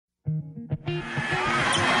Weber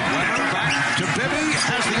back to Bibby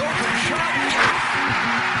has the open shot.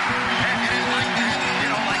 And it is like that. You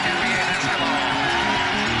know, like NBA basketball.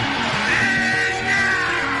 And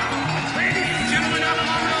now, ladies and gentlemen of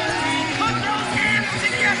Colorado, put those hands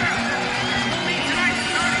together. We'll meet tonight's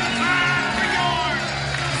starting five for your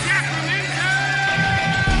Sacramento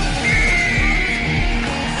Kings.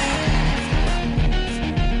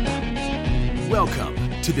 Welcome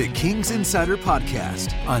to the Kings Insider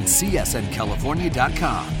Podcast on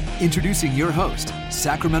CSNCalifornia.com. Introducing your host,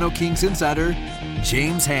 Sacramento Kings Insider,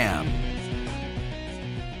 James Ham.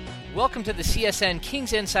 Welcome to the CSN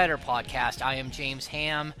Kings Insider Podcast. I am James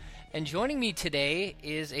Ham, and joining me today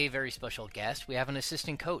is a very special guest. We have an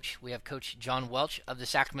assistant coach. We have Coach John Welch of the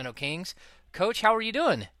Sacramento Kings. Coach, how are you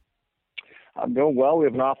doing? I'm doing well. We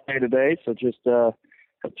have an off day today, so just a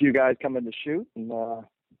few guys coming to shoot, and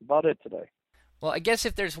about it today. Well, I guess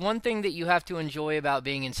if there's one thing that you have to enjoy about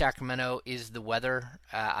being in Sacramento is the weather.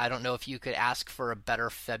 I don't know if you could ask for a better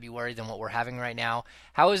February than what we're having right now.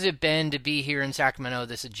 How has it been to be here in Sacramento,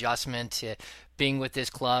 this adjustment to being with this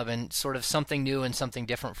club and sort of something new and something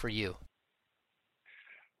different for you?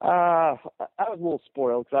 I was a little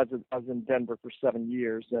spoiled because I was in Denver for 7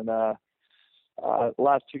 years, and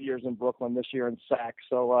last 2 years in Brooklyn, this year in Sac.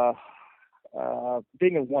 So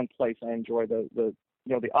being in one place, I enjoy the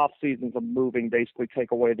off seasons of moving basically take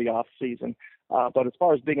away the off season. But as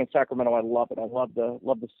far as being in Sacramento, I love it. I love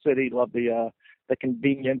the city, love the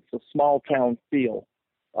convenience, the small town feel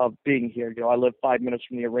of being here. I live 5 minutes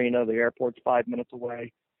from the arena. The airport's 5 minutes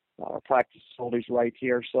away. Practice facilities right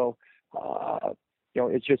here. So,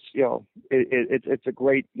 it's just, it's a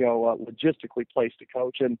great, logistically place to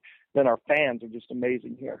coach. And then our fans are just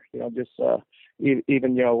amazing here.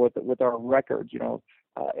 Even with our records,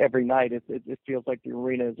 every night it feels like the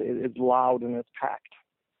arena is loud and it's packed.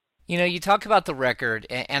 You talk about the record,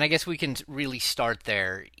 and I guess we can really start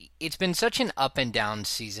there. It's been such an up and down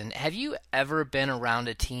season. Have you ever been around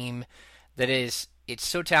a team that it's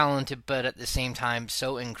so talented, but at the same time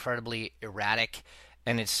so incredibly erratic,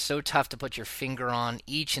 and it's so tough to put your finger on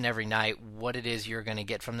each and every night what it is you're going to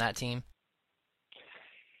get from that team?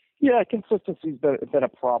 Yeah, consistency's been a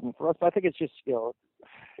problem for us. I think it's just,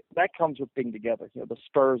 that comes with being together. The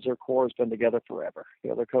Spurs, their core has been together forever.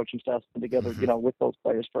 Their coaching staff's been together, with those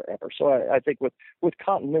players forever. So I think with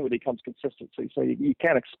continuity comes consistency. So you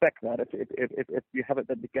can't expect that if you haven't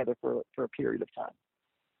been together for a period of time.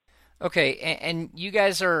 Okay, and you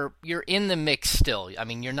guys you're in the mix still. I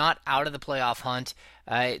mean, you're not out of the playoff hunt.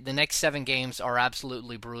 The next 7 games are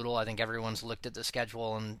absolutely brutal. I think everyone's looked at the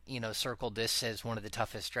schedule and, circled this as one of the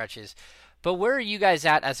toughest stretches. But where are you guys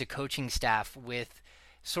at as a coaching staff with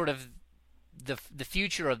sort of the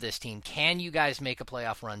future of this team? Can you guys make a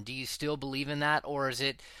playoff run? Do you still believe in that? Or is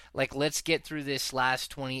it like, let's get through this last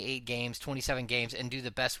 28 games, 27 games, and do the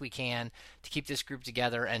best we can to keep this group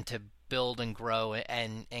together and to build and grow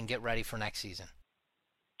and get ready for next season?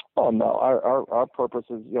 Oh no, our purpose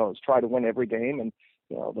is try to win every game, and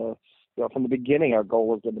from the beginning our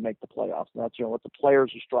goal is to make the playoffs. And that's what the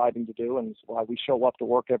players are striving to do, and it's why we show up to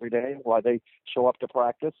work every day, why they show up to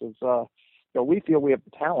practice. Is we feel we have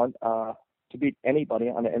the talent to beat anybody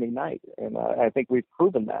on any night, and I think we've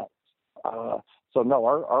proven that. So no,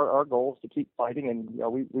 our goal is to keep fighting, and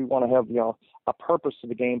we want to have a purpose to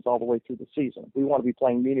the games all the way through the season. We want to be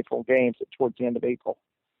playing meaningful games towards the end of April.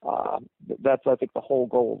 That's, I think, the whole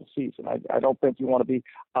goal of the season. I don't think you want to be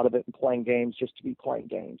out of it and playing games just to be playing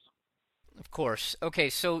games. Of course. Okay,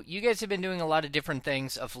 so you guys have been doing a lot of different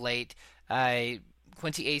things of late.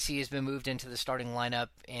 Quincy AC has been moved into the starting lineup,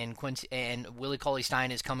 and Willie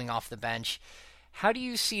Cauley-Stein is coming off the bench. How do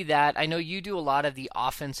you see that? I know you do a lot of the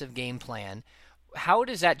offensive game plan. How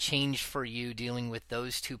does that change for you dealing with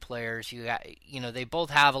those two players? They both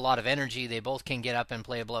have a lot of energy. They both can get up and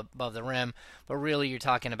play above the rim. But really, you're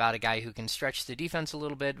talking about a guy who can stretch the defense a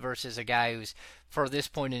little bit versus a guy who's, for this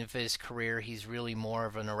point of his career, he's really more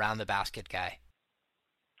of an around-the-basket guy.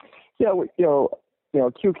 Yeah,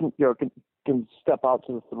 Q can step out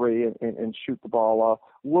to the three and shoot the ball.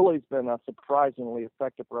 Willie's been surprisingly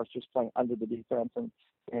effective for us just playing under the defense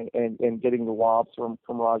and getting the lobs from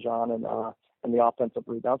Rajan and the offensive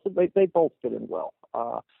rebounds. So they both fit in well.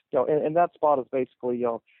 And that spot is basically,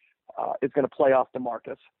 is going to play off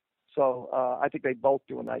DeMarcus. So I think they both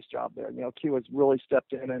do a nice job there. Q has really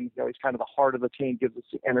stepped in, and he's kind of the heart of the team, gives us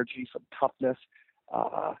the energy, some toughness.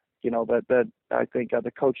 That I think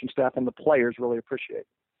the coaching staff and the players really appreciate.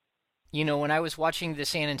 When I was watching the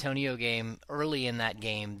San Antonio game, early in that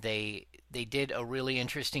game, they they did a really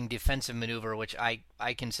interesting defensive maneuver, which I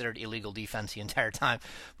considered illegal defense the entire time.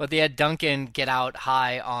 But they had Duncan get out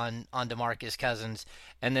high on DeMarcus Cousins,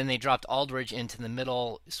 and then they dropped Aldridge into the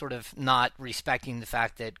middle, sort of not respecting the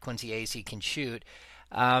fact that Quincy Acey can shoot.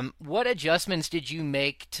 What adjustments did you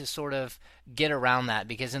make to sort of get around that?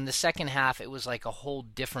 Because in the second half, it was like a whole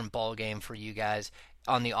different ball game for you guys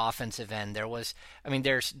on the offensive end.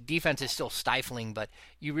 Their defense is still stifling, but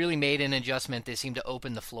you really made an adjustment that seemed to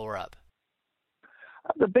open the floor up.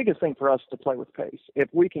 The biggest thing for us is to play with pace. If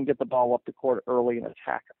we can get the ball up the court early and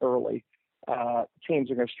attack early, teams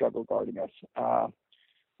are going to struggle guarding us.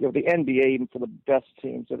 The NBA, even for the best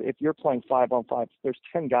teams, if you're playing 5-on-5, there's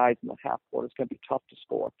 10 guys in the half court. It's going to be tough to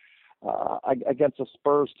score. Against a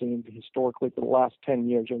Spurs team, historically for the last 10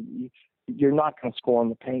 years, you're not going to score in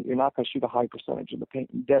the paint. You're not going to shoot a high percentage in the paint.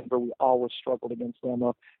 In Denver, we always struggled against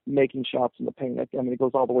them making shots in the paint. It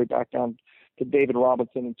goes all the way back down to David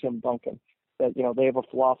Robinson and Tim Duncan. That they have a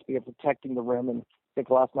philosophy of protecting the rim. And I think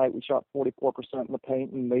last night we shot 44% in the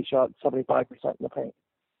paint, and they shot 75% in the paint.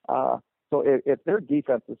 So if their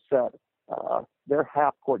defense is set, their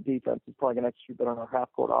half-court defense is probably going to execute better on our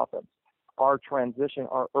half-court offense. Our transition,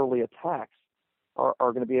 our early attacks are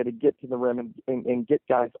going to be able to get to the rim and get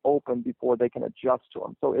guys open before they can adjust to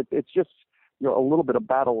them. So it's just a little bit of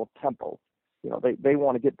battle of tempo. They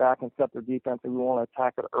want to get back and set their defense, and we want to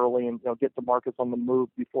attack it early and get the Marcus on the move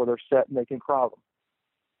before they're set and they can crowd them.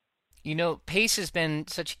 Pace has been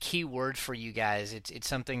such a key word for you guys. It's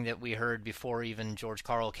something that we heard before even George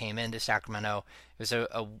Karl came into Sacramento. It was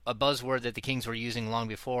a buzzword that the Kings were using long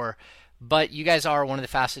before. But you guys are one of the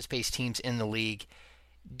fastest-paced teams in the league.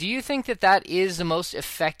 Do you think that is the most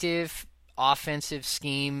effective offensive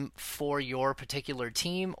scheme for your particular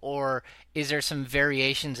team, or is there some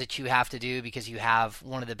variations that you have to do because you have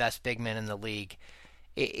one of the best big men in the league?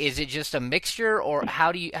 Is it just a mixture, or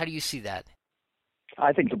how do you see that?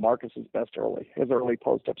 I think DeMarcus is best early. His early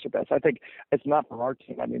post-ups are best. I think it's not for our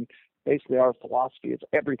team. Basically our philosophy is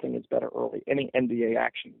everything is better early. Any NBA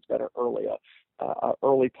action is better early. A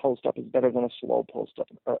early post-up is better than a slow post-up.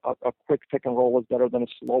 A quick pick and roll is better than a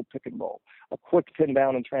slow pick and roll. A quick pin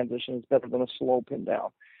down in transition is better than a slow pin down.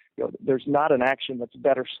 There's not an action that's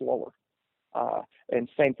better slower. And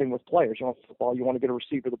same thing with players. Football, you want to get a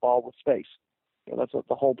receiver the ball with space. That's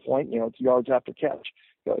the whole point. It's yards after catch.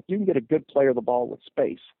 If you can get a good player the ball with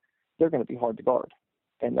space, they're going to be hard to guard.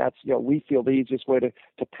 And that's, we feel the easiest way to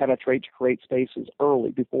penetrate, to create spaces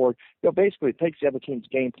early before, basically it takes the other team's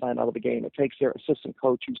game plan out of the game. It takes their assistant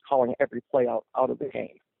coach who's calling every play out of the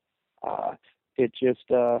game.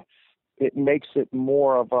 It makes it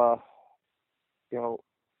more of a,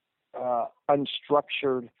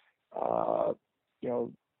 unstructured,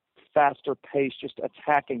 faster pace, just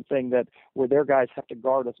attacking thing where their guys have to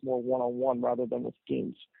guard us more one-on-one rather than with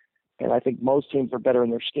schemes. And I think most teams are better in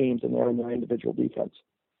their schemes than they're in their individual defense.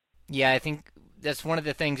 Yeah, I think that's one of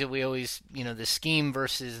the things that we always, the scheme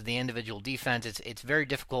versus the individual defense. It's very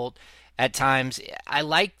difficult at times. I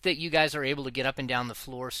like that you guys are able to get up and down the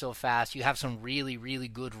floor so fast. You have some really, really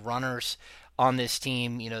good runners on this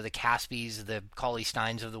team, the Caspies, the Cauley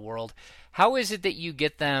Steins of the world. How is it that you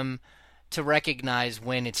get them to recognize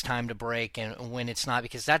when it's time to break and when it's not?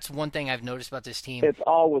 Because that's one thing I've noticed about this team. It's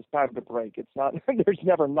always time to break. It's not. There's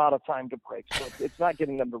never not a time to break. So it's not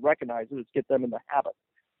getting them to recognize it. It's get them in the habit.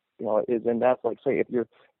 And that's like, say, if you're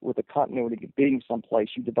with the continuity of being someplace,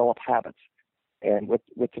 you develop habits. And with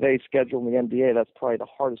today's schedule in the NBA, that's probably the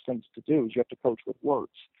hardest things to do is you have to coach with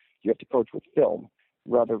words. You have to coach with film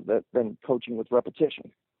rather than coaching with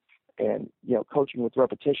repetition. And, coaching with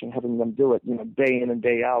repetition, having them do it, day in and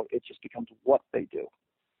day out, it just becomes what they do.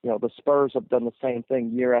 The Spurs have done the same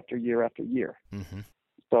thing year after year after year. Mm-hmm.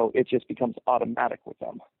 So it just becomes automatic with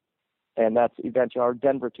them. And that's eventually our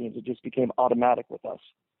Denver teams. It just became automatic with us.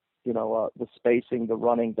 The spacing, the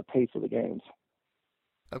running, the pace of the games.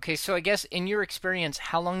 Okay, so I guess in your experience,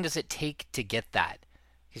 how long does it take to get that?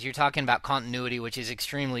 Because you're talking about continuity, which is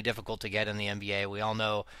extremely difficult to get in the NBA. We all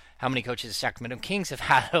know how many coaches the Sacramento Kings have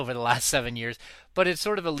had over the last 7 years, but it's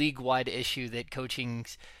sort of a league-wide issue that coaching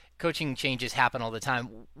changes happen all the time.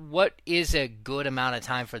 What is a good amount of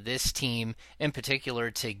time for this team in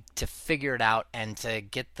particular to figure it out and to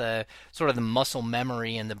get the sort of the muscle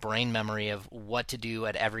memory and the brain memory of what to do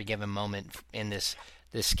at every given moment in this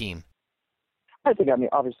scheme? I think,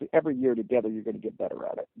 obviously every year together you're going to get better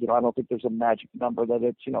at it. I don't think there's a magic number that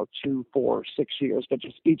it's, 2, 4, 6 years, but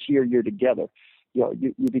just each year you're together,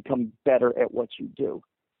 you become better at what you do.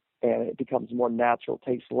 And it becomes more natural,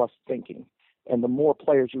 takes less thinking. And the more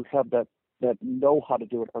players you have that know how to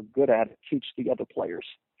do it, are good at it, teach the other players.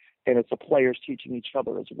 And it's the players teaching each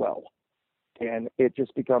other as well. and it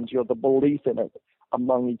just becomes, the belief in it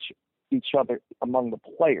among each other, among the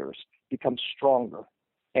players, becomes stronger,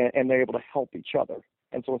 and they're able to help each other.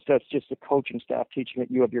 And so instead of just the coaching staff teaching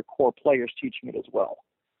it, you have your core players teaching it as well.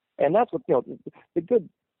 And that's what,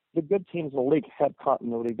 the good teams in the league have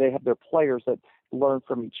continuity. They have their players that learn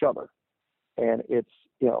from each other, and it's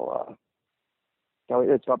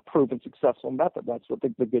it's a proven successful method. That's what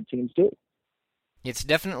the good teams do. It's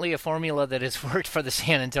definitely a formula that has worked for the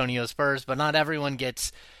San Antonio Spurs, but not everyone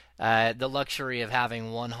gets the luxury of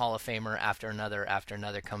having one Hall of Famer after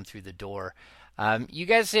another come through the door. You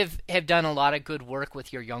guys have done a lot of good work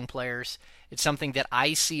with your young players. It's something that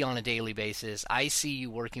I see on a daily basis. I see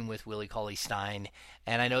you working with Willie Cauley-Stein,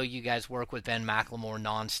 and I know you guys work with Ben McLemore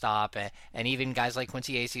nonstop, and even guys like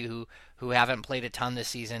Quincy Acey who haven't played a ton this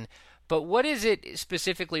season. But what is it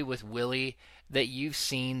specifically with Willie that you've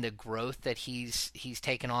seen the growth that he's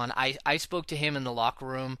taken on? I spoke to him in the locker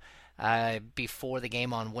room before the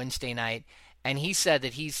game on Wednesday night, and he said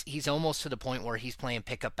that he's almost to the point where he's playing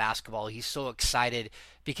pickup basketball. He's so excited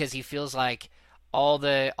because he feels like all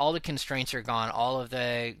the constraints are gone, all of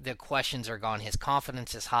the questions are gone. His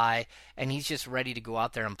confidence is high, and he's just ready to go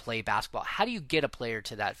out there and play basketball. How do you get a player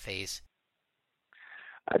to that phase?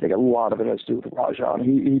 I think a lot of it has to do with Rajon.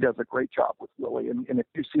 He does a great job with Willie, and if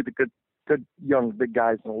you see the good young big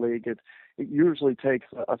guys in the league, it usually takes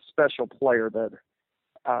a special player that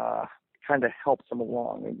kind of helps them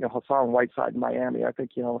along. And, Hassan Whiteside in Miami, I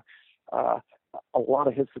think a lot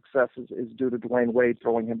of his success is due to Dwayne Wade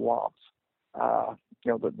throwing him lobs.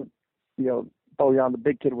 Bojan, the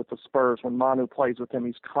big kid with the Spurs, when Manu plays with him,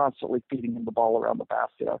 he's constantly feeding him the ball around the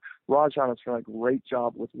basket. Rajon has done a great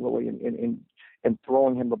job with Willie in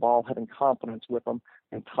throwing him the ball, having confidence with him,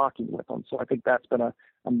 and talking with him. So I think that's been a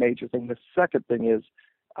major thing. The second thing is,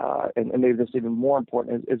 and maybe this is even more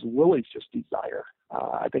important, is Willie's just desire.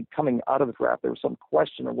 I think coming out of the draft, there was some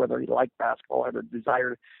question of whether he liked basketball, had a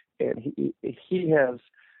desire, and he has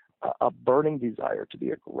a burning desire to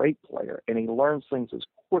be a great player, and he learns things as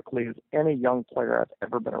quickly as any young player I've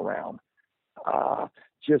ever been around.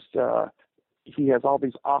 He has all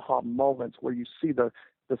these aha moments where you see the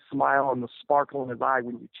smile and the sparkle in his eye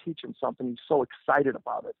when you teach him something. He's so excited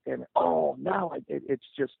about it, and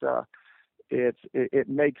it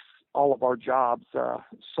makes all of our jobs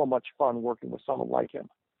so much fun working with someone like him.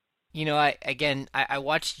 I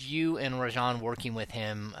watched you and Rajon working with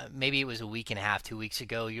him. Maybe it was a week and a half, 2 weeks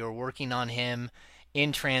ago. You were working on him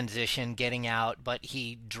in transition, getting out, but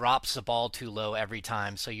he drops the ball too low every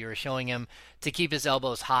time. So you were showing him to keep his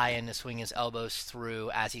elbows high and to swing his elbows through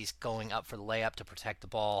as he's going up for the layup to protect the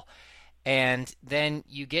ball. And then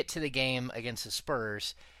you get to the game against the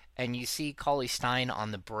Spurs, and you see Cauley-Stein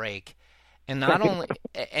on the break. And not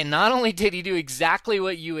only did he do exactly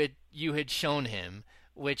what you had shown him,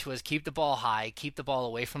 which was keep the ball high, keep the ball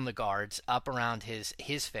away from the guards, up around his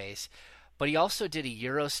face, but he also did a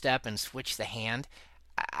Euro step and switched the hand.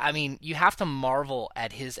 I mean, you have to marvel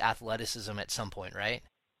at his athleticism at some point, right?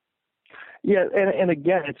 Yeah, and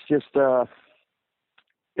again, it's just,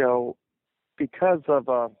 because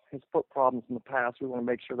of his foot problems in the past, we want to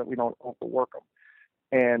make sure that we don't overwork him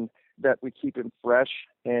and that we keep him fresh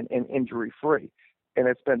and injury-free. And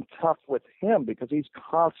it's been tough with him because he's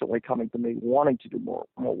constantly coming to me wanting to do more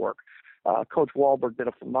work. Coach Wahlberg did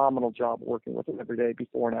a phenomenal job working with him every day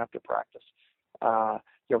before and after practice.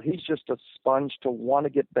 He's just a sponge to want to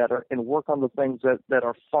get better and work on the things that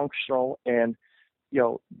are functional and,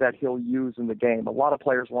 that he'll use in the game. A lot of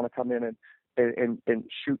players want to come in and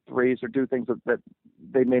shoot threes or do things that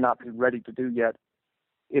they may not be ready to do yet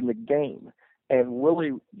in the game. And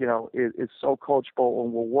Willie, is so coachable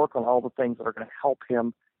and will work on all the things that are going to help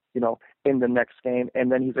him, in the next game, and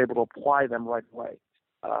then he's able to apply them right away.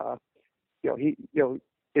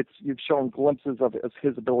 You've shown glimpses of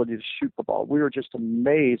his ability to shoot the ball. We were just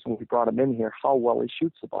amazed when we brought him in here how well he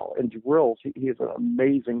shoots the ball. In drills, he is an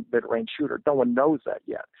amazing mid-range shooter. No one knows that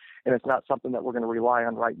yet, and it's not something that we're going to rely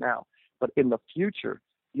on right now. But in the future,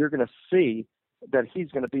 you're going to see that he's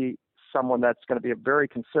going to be someone that's going to be a very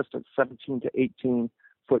consistent 17 to 18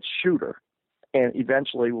 foot shooter, and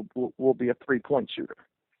eventually will be a 3-point shooter.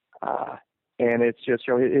 And it's just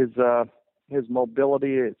his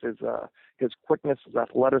mobility, his quickness, his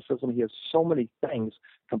athleticism. He has so many things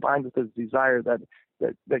combined with his desire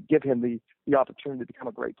that give him the opportunity to become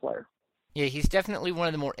a great player. Yeah, he's definitely one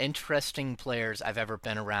of the more interesting players I've ever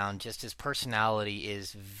been around. Just his personality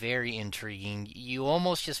is very intriguing. You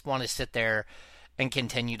almost just want to sit there and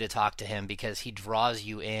continue to talk to him because he draws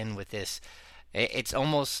you in with this It's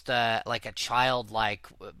almost like a childlike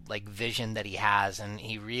like vision that he has, and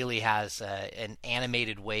he really has an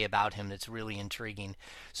animated way about him that's really intriguing.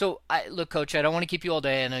 So, look, Coach, I don't want to keep you all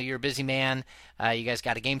day. I know you're a busy man. You guys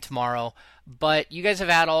got a game tomorrow, but you guys have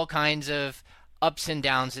had all kinds of ups and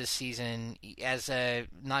downs this season as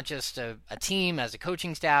not just a team, as a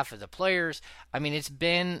coaching staff, as the players. I mean, it's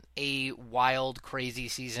been a wild, crazy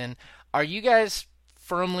season. Are you guys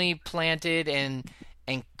firmly planted and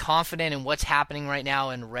confident in what's happening right now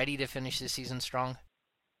and ready to finish this season strong?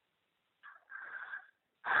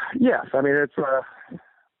 Yes, I mean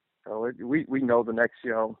we know the next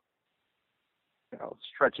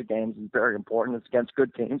stretch of games is very important. It's against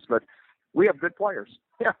good teams, but we have good players.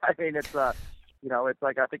 Yeah, I mean it's like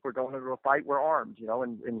I think we're going into a fight. We're armed,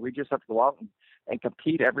 and we just have to go out and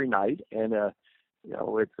compete every night. And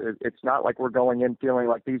it's not like we're going in feeling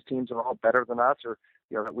like these teams are all better than us or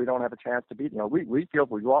that we don't have a chance to beat. We feel if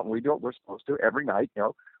we go out and we do what we're supposed to every night,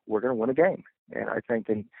 we're going to win a game. And I think,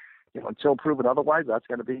 until proven otherwise, that's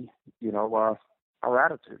going to be, our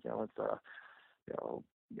attitude.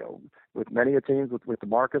 With many teams, with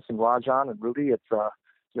DeMarcus and Rajon and Rudy, it's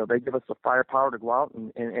they give us the firepower to go out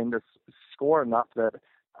and to score enough that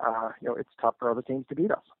it's tough for other teams to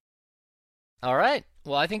beat us. All right.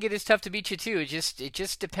 Well, I think it is tough to beat you too. It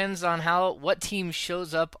just depends on what team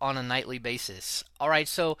shows up on a nightly basis. All right.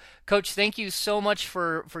 So, Coach, thank you so much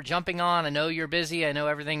for jumping on. I know you're busy. I know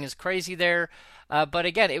everything is crazy there. But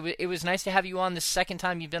again, it was nice to have you on the second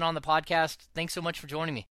time you've been on the podcast. Thanks so much for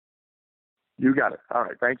joining me. You got it. All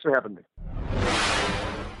right. Thanks for having me.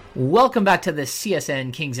 Welcome back to the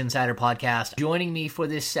CSN Kings Insider Podcast. Joining me for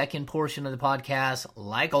this second portion of the podcast,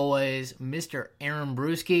 like always, Mr. Aaron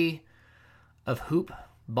Bruski of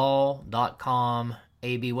hoopball.com.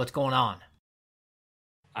 AB, what's going on?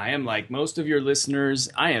 I am like most of your listeners.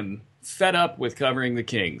 I am fed up with covering the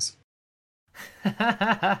Kings. I'm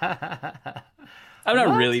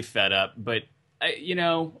not really fed up, but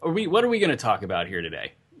what are we going to talk about here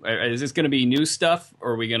today? Is this going to be new stuff,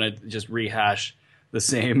 or are we going to just rehash the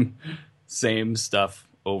same stuff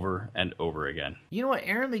over and over again? You know what,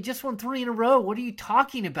 Aaron? They just won 3 in a row. What are you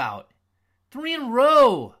talking about? 3 in a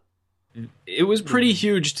row. It was pretty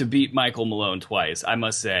huge to beat Michael Malone twice, I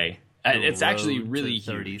must say. It's actually really huge.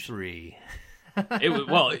 33.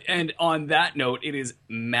 And on that note, it is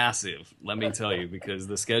massive, let me tell you, because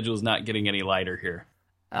the schedule's not getting any lighter here.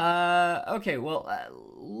 Okay, well,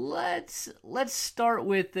 let's start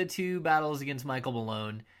with the 2 battles against Michael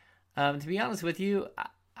Malone. To be honest with you,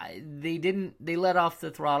 they let off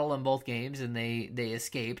the throttle in both games, and they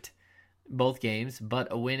escaped both games, but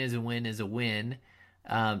a win is a win is a win.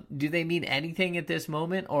 Do they mean anything at this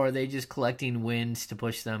moment, or are they just collecting wins to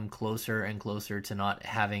push them closer and closer to not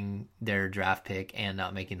having their draft pick and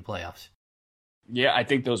not making the playoffs? Yeah, I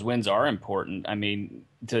think those wins are important. I mean,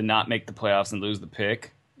 to not make the playoffs and lose the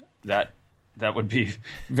pick, that would be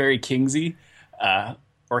very Kingsy,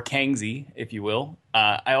 or Kangsy, if you will.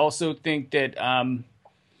 I also think that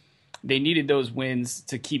they needed those wins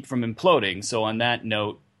to keep from imploding. So on that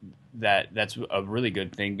note, that's a really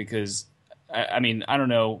good thing, because I mean, I don't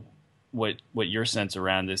know what your sense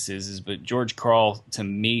around this is, but George Karl, to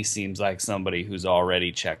me, seems like somebody who's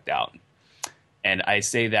already checked out. And I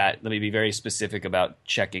say that, let me be very specific about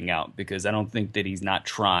checking out, because I don't think that he's not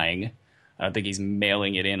trying. I don't think he's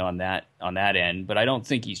mailing it in on that end, but I don't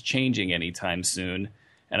think he's changing anytime soon.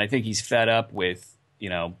 And I think he's fed up with,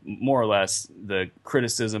 more or less the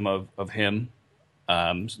criticism of him,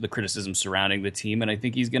 the criticism surrounding the team. And I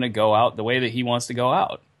think he's going to go out the way that he wants to go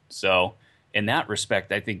out. So in that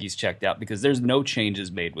respect, I think he's checked out, because there's no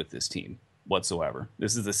changes made with this team whatsoever.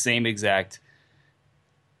 This is the same exact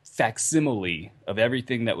facsimile of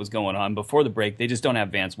everything that was going on before the break. They just don't have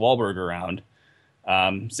Vance Wahlberg around,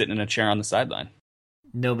 sitting in a chair on the sideline.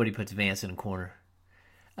 Nobody puts Vance in a corner.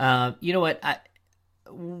 You know what?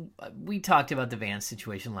 We talked about the Vance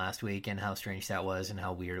situation last week and how strange that was and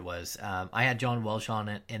how weird it was. I had John Welch on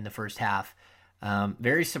it in the first half.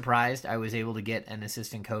 Very surprised I was able to get an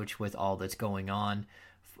assistant coach with all that's going on,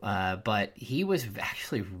 but he was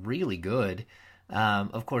actually really good.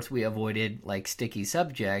 Of course, we avoided sticky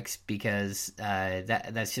subjects because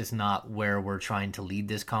that's just not where we're trying to lead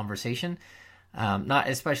this conversation. Not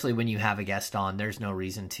especially when you have a guest on. There's no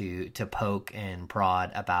reason to poke and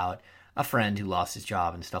prod about a friend who lost his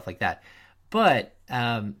job and stuff like that. But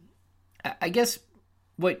I guess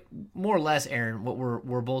what more or less, Aaron, what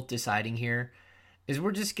we're both deciding here is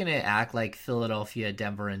we're just gonna act like Philadelphia,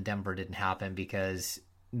 Denver, and Denver didn't happen because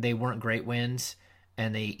they weren't great wins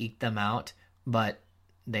and they eked them out, but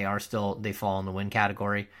they fall in the win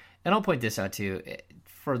category. And I'll point this out too,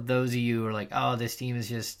 for those of you who are like, oh, this team is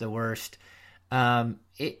just the worst.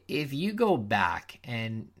 If you go back,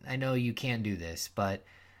 and I know you can't do this, but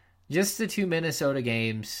just the 2 Minnesota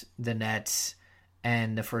games, the Nets,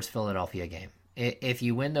 and the first Philadelphia game. If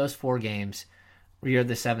you win those 4 games, you're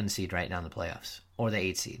the 7 seed right now in the playoffs, or the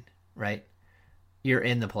 8 seed, right? You're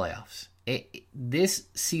in the playoffs. This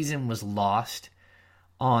season was lost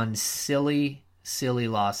on silly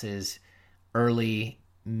losses, early,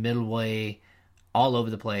 midway, all over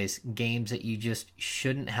the place, games that you just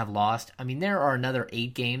shouldn't have lost. I mean, there are another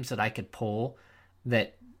 8 games that I could pull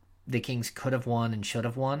that the Kings could have won and should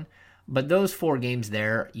have won. But those 4 games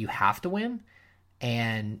there, you have to win.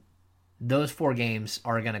 And those 4 games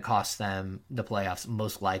are going to cost them the playoffs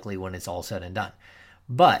most likely when it's all said and done.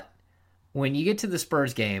 But when you get to the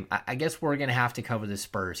Spurs game, I guess we're going to have to cover the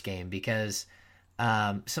Spurs game because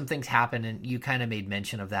some things happened, and you kind of made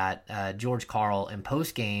mention of that. George Karl in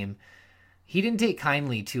post-game, he didn't take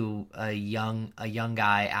kindly to a young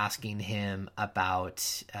guy asking him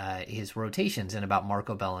about his rotations and about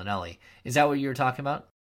Marco Bellinelli. Is that what you were talking about?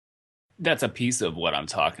 That's a piece of what I'm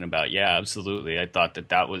talking about. Yeah, absolutely. I thought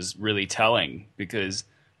that was really telling because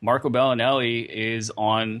Marco Bellinelli is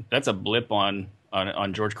that's a blip on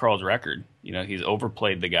George Karl's record. You know, he's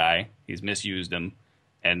overplayed the guy. He's misused him.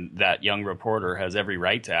 And that young reporter has every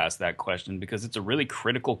right to ask that question because it's a really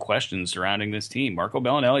critical question surrounding this team. Marco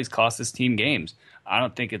Bellinelli's cost this team games. I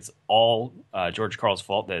don't think it's all George Karl's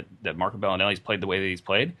fault that Marco Bellinelli's played the way that he's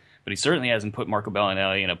played, but he certainly hasn't put Marco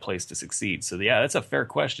Bellinelli in a place to succeed. So, yeah, that's a fair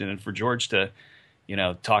question. And for George to,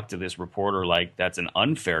 talk to this reporter like that's an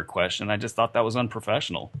unfair question, I just thought that was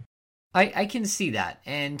unprofessional. I can see that.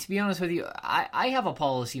 And to be honest with you, I have a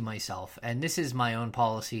policy myself, and this is my own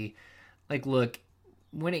policy. Like, look,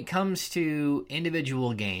 when it comes to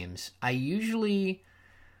individual games, I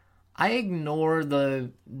ignore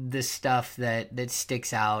the stuff that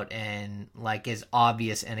sticks out and like is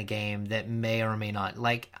obvious in a game that may or may not.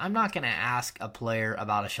 Like, I'm not going to ask a player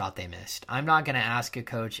about a shot they missed. I'm not going to ask a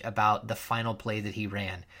coach about the final play that he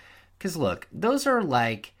ran. Because look, those are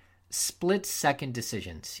like split-second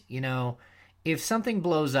decisions. If something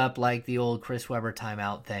blows up like the old Chris Webber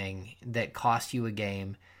timeout thing that cost you a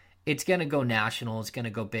game, it's going to go national, it's going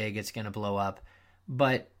to go big, it's going to blow up,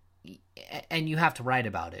 and you have to write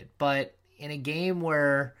about it. But in a game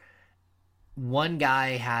where one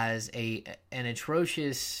guy has an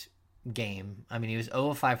atrocious game, I mean, he was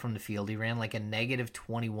 0 of 5 from the field, he ran like a negative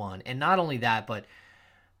 21, and not only that, but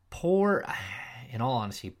in all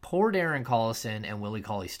honesty, poor Darren Collison and Willie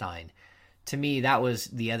Cauley-Stein. To me, that was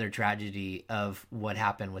the other tragedy of what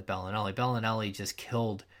happened with Bellinelli. Bellinelli just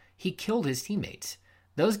killed his teammates.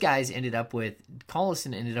 Those guys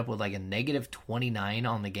Collison ended up with like a negative 29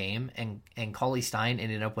 on the game, and Cauley-Stein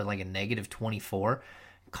ended up with like a negative 24.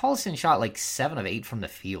 Collison shot like 7 of 8 from the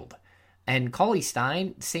field. And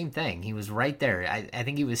Cauley-Stein, same thing. He was right there. I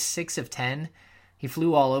think he was 6 of 10. He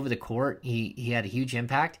flew all over the court. He had a huge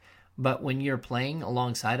impact. But when you're playing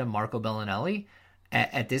alongside of Marco Bellinelli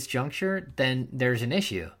at this juncture, then there's an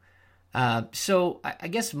issue. So I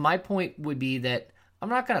guess my point would be that I'm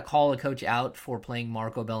not going to call a coach out for playing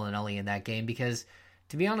Marco Bellinelli in that game because,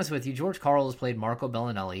 to be honest with you, George Karl has played Marco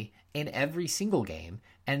Bellinelli in every single game,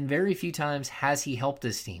 and very few times has he helped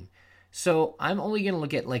this team. So I'm only going to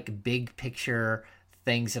look at like big picture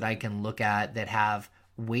things that I can look at that have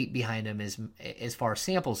weight behind them as far as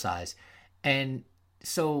sample size. And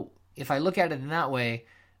so if I look at it in that way,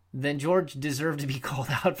 then George deserved to be called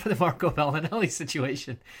out for the Marco Bellinelli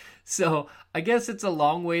situation. So I guess it's a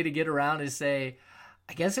long way to get around and say,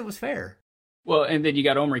 I guess it was fair. Well, and then you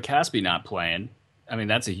got Omri Caspi not playing. I mean,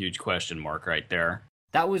 that's a huge question mark right there.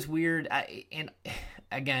 That was weird. And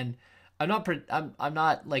again, I'm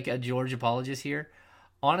not like a George apologist here.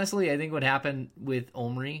 Honestly, I think what happened with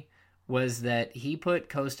Omri was that he put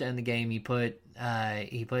Costa in the game. He put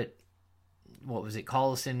what was it?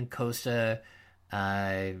 Collison, Costa,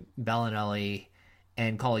 Bellinelli,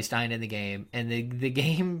 and Cauley-Stein in the game, and the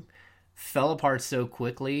game fell apart so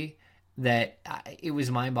quickly that it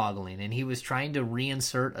was mind-boggling. And he was trying to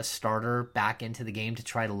reinsert a starter back into the game to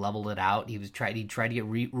try to level it out. He tried to get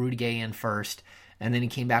Rudy Gay in first, and then he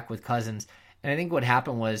came back with Cousins. And I think what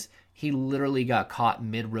happened was he literally got caught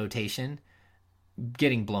mid-rotation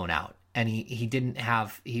getting blown out. And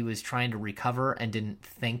he was trying to recover and didn't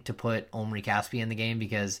think to put Omri Caspi in the game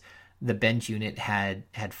because the bench unit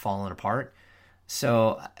had fallen apart.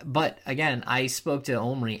 So, but again, I spoke to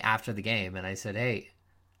Omri after the game and I said, "Hey,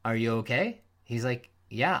 are you okay?" He's like,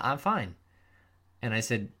 "Yeah, I'm fine." And I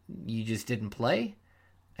said, "You just didn't play?"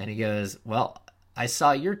 And he goes, "Well, I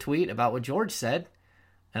saw your tweet about what George said,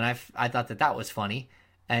 and I thought that was funny."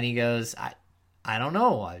 And he goes, I don't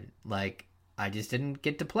know. I just didn't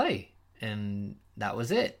get to play." and that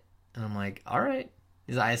was it. And I'm like, all right.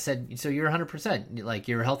 I said, so you're 100%, like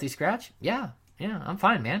you're a healthy scratch? Yeah, I'm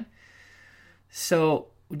fine, man. So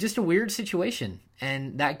just a weird situation,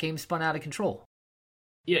 and that game spun out of control.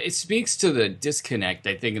 Yeah, it speaks to the disconnect,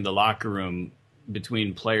 I think, in the locker room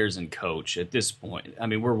between players and coach at this point. I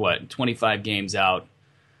mean, we're 25 games out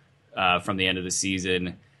from the end of the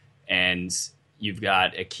season, and you've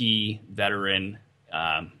got a key veteran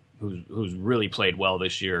who's really played well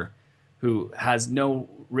this year, who has no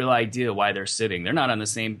real idea why they're sitting. They're not on the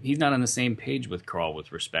same. He's not on the same page with Carl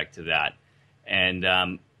with respect to that, and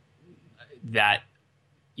that,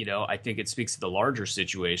 I think it speaks to the larger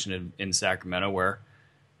situation in Sacramento where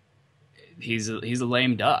he's a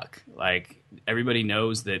lame duck. Like, everybody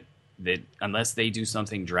knows that unless they do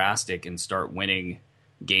something drastic and start winning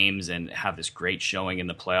games and have this great showing in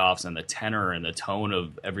the playoffs, and the tenor and the tone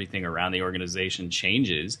of everything around the organization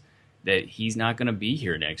changes, that he's not going to be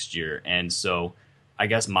here next year. And so I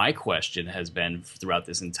guess my question has been throughout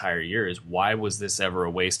this entire year is, why was this ever a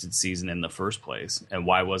wasted season in the first place? And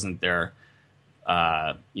why wasn't there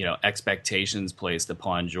expectations placed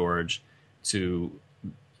upon George to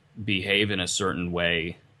behave in a certain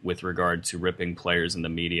way with regard to ripping players in the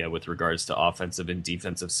media, with regards to offensive and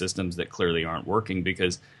defensive systems that clearly aren't working?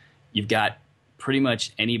 Because you've got pretty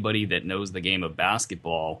much anybody that knows the game of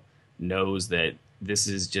basketball knows that this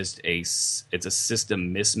is just it's a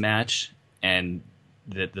system mismatch, and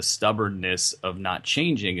that the stubbornness of not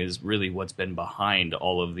changing is really what's been behind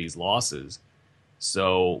all of these losses.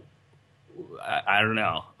 So I don't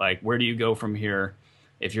know, like, where do you go from here?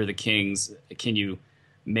 If you're the Kings, can you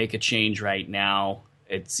make a change right now?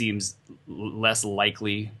 It seems less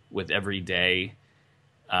likely with every day.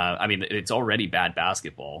 I mean, it's already bad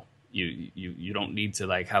basketball. You don't need to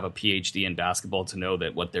have a PhD in basketball to know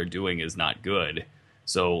that what they're doing is not good.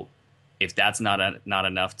 So if that's not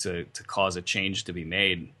enough to cause a change to be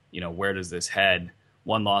made, where does this head?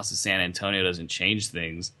 One loss to San Antonio doesn't change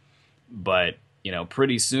things, but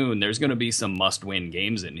pretty soon there's going to be some must-win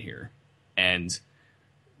games in here, and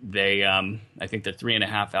they, I think they're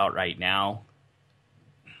 3.5 out right now.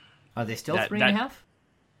 Are they still 3.5?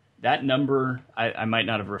 That number, I might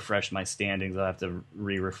not have refreshed my standings. I'll have to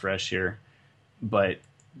refresh here, but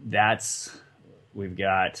we've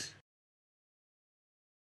got.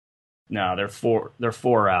 No, they're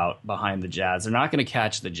four out behind the Jazz. They're not going to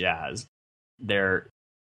catch the Jazz. I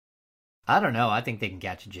don't know. I think they can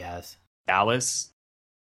catch the Jazz. Dallas.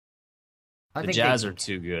 The Jazz are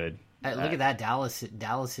too good. Look at that. Dallas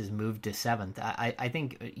has moved to 7th. I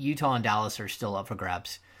think Utah and Dallas are still up for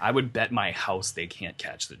grabs. I would bet my house they can't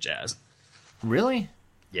catch the Jazz. Really?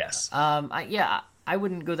 Yes. I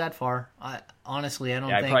wouldn't go that far. Honestly, I don't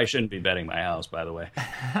think. I probably shouldn't be betting my house, by the way.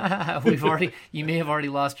 You may have already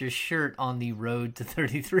lost your shirt on the road to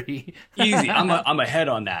 33. Easy. I'm ahead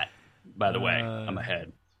on that, by the way. I'm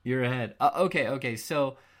ahead. You're ahead. Okay.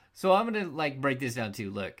 So I'm going to break this down too.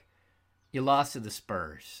 Look, you lost to the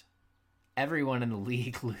Spurs. Everyone in the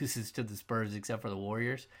league loses to the Spurs except for the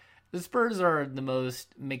Warriors. The Spurs are the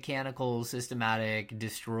most mechanical, systematic,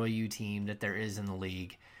 destroy-you team that there is in the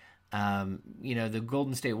league. The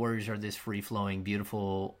Golden State Warriors are this free-flowing,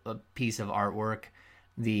 beautiful piece of artwork.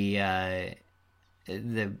 The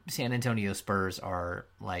San Antonio Spurs are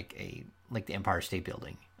like the Empire State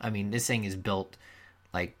Building. I mean, this thing is built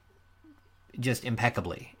just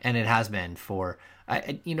impeccably, and it has been for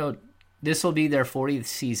this will be their 40th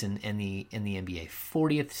season in the NBA,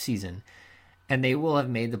 40th season, and they will have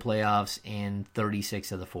made the playoffs in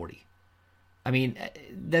 36 of the 40. I mean,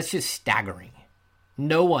 that's just staggering.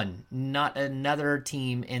 No one, not another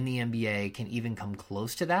team in the NBA can even come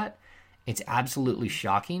close to that. It's absolutely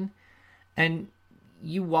shocking. And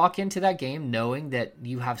you walk into that game knowing that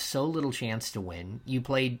you have so little chance to win. You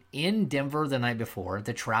played in Denver the night before.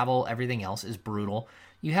 The travel, everything else is brutal.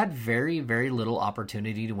 You had very, very little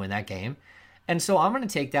opportunity to win that game. And so I'm going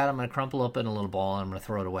to take that. I'm going to crumple up in a little ball and I'm going to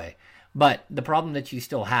throw it away. But the problem that you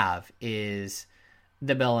still have is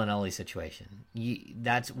the Bellinelli situation.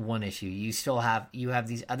 That's one issue. You have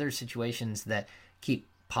these other situations that keep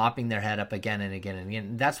popping their head up again and again and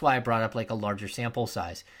again. That's why I brought up a larger sample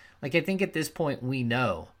size. I think at this point we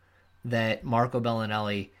know that Marco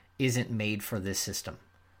Bellinelli isn't made for this system.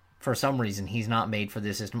 For some reason, he's not made for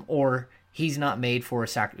this system, or he's not made for a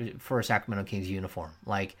Sacramento Kings uniform.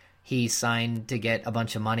 He signed to get a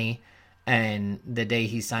bunch of money, and the day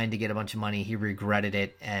he signed to get a bunch of money, he regretted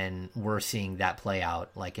it, and we're seeing that play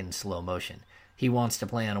out in slow motion. He wants to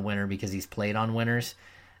play on a winner because he's played on winners,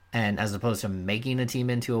 and as opposed to making a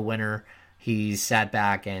team into a winner, he's sat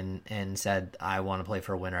back and said, I want to play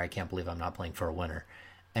for a winner. I can't believe I'm not playing for a winner.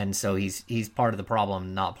 And so he's part of the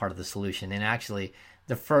problem, not part of the solution. And actually,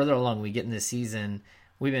 the further along we get in this season,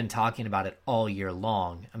 we've been talking about it all year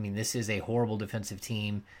long. I mean, this is a horrible defensive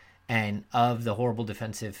team, and of the horrible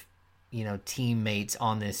defensive, teammates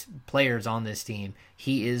on this, players on this team,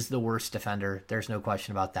 he is the worst defender. There's no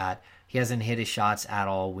question about that. He hasn't hit his shots at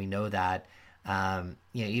all. We know that.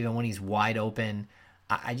 Even when he's wide open,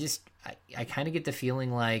 I kind of get the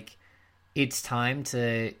feeling like it's time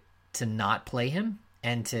to not play him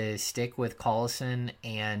and to stick with Collison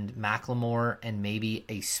and McLemore and maybe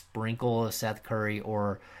a sprinkle of Seth Curry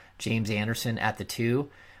or James Anderson at the 2.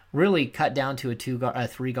 Really cut down to a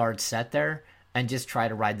 3-guard set there and just try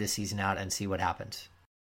to ride this season out and see what happens.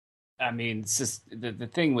 I mean, the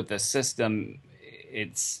thing with the system,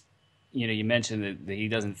 it's, you mentioned that he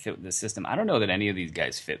doesn't fit the system. I don't know that any of these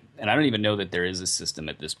guys fit, and I don't even know that there is a system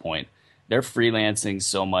at this point. They're freelancing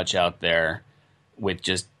so much out there with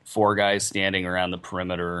just 4 guys standing around the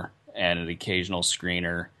perimeter and an occasional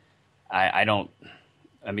screener.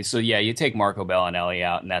 You take Marco Bellinelli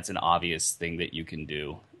out, and that's an obvious thing that you can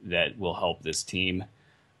do that will help this team.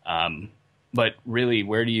 But really,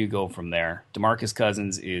 where do you go from there? DeMarcus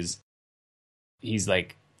Cousins he's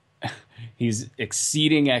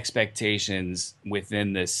exceeding expectations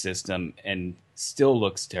within this system and still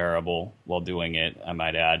looks terrible while doing it, I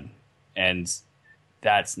might add. And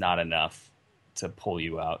that's not enough to pull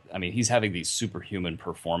you out. I mean, he's having these superhuman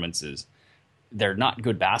performances. They're not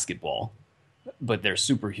good basketball, but they're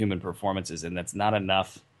superhuman performances, and that's not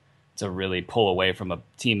enough to really pull away from a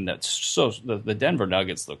team that's the Denver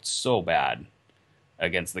Nuggets looked so bad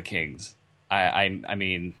against the Kings. I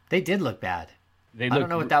mean, they did look bad. I don't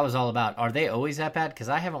know what that was all about. Are they always that bad? Because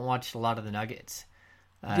I haven't watched a lot of the Nuggets.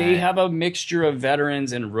 They have a mixture of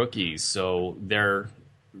veterans and rookies, so they're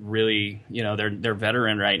really, they're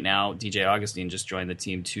veteran right now. DJ Augustine just joined the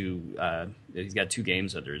team he's got 2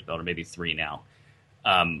 games under his belt, or maybe 3 now.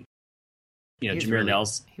 Jameer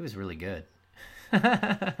Nelson. He was really good.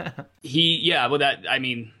 I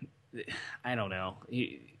don't know.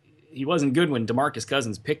 He wasn't good when DeMarcus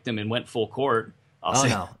Cousins picked him and went full court.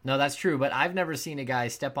 No, that's true. But I've never seen a guy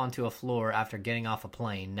step onto a floor after getting off a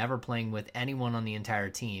plane, never playing with anyone on the entire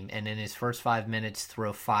team, and in his first 5 minutes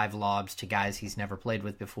throw 5 lobs to guys he's never played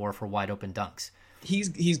with before for wide open dunks.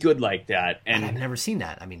 He's good like that, and I've never seen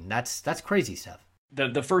that. I mean, that's crazy stuff.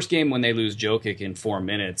 The first game when they lose Jokic in 4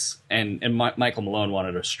 minutes, and Michael Malone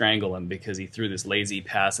wanted to strangle him because he threw this lazy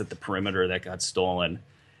pass at the perimeter that got stolen.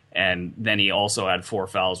 And then he also had 4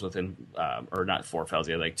 fouls within, or not 4 fouls,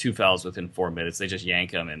 he had like 2 fouls within 4 minutes. They just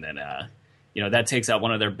yank him, and then, that takes out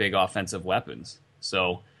one of their big offensive weapons.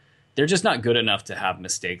 So they're just not good enough to have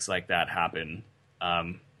mistakes like that happen.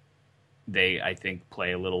 They, I think,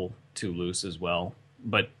 play a little too loose as well.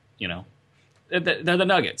 But, they're the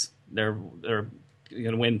Nuggets. They're going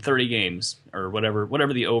to win 30 games or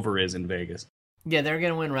whatever the over is in Vegas. Yeah, they're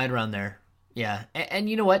going to win right around there. Yeah, and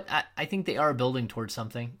you know what? I think they are building towards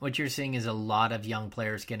something. What you're seeing is a lot of young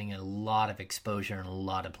players getting a lot of exposure and a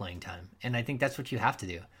lot of playing time. And I think that's what you have to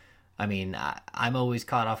do. I mean, I'm always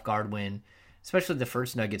caught off guard when, especially the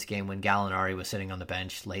first Nuggets game, when Gallinari was sitting on the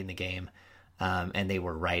bench late in the game, and they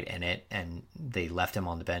were right in it, and they left him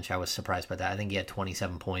on the bench. I was surprised by that. I think he had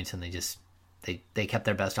 27 points, and they kept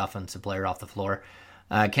their best offensive player off the floor.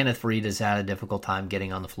 Kenneth Faried has had a difficult time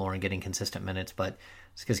getting on the floor and getting consistent minutes, but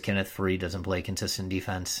it's because Kenneth Faried doesn't play consistent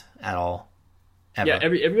defense at all. Ever. Yeah,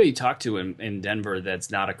 everybody you talk to in Denver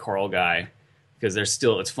that's not a Carl guy, because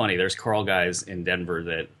it's funny, there's Carl guys in Denver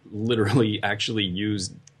that literally actually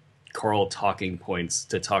use Carl talking points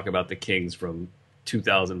to talk about the Kings from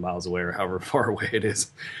 2,000 miles away or however far away it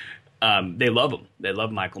is. They love him. They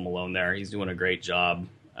love Michael Malone there. He's doing a great job.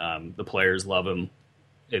 The players love him.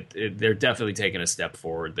 They're definitely taking a step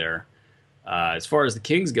forward there. As far as the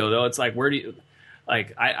Kings go, though, it's like, where do you...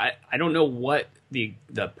 Like, I don't know what the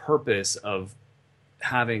purpose of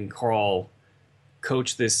having Carl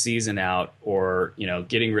coach this season out, or,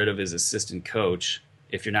 getting rid of his assistant coach,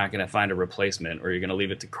 if you're not going to find a replacement, or you're going to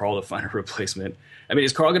leave it to Carl to find a replacement. I mean,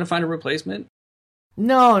 is Carl going to find a replacement?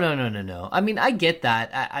 No. I mean, I get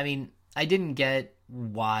that. I didn't get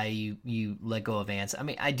why you let go of Vance. I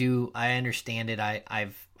mean, I do. I understand it.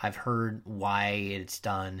 I've heard why it's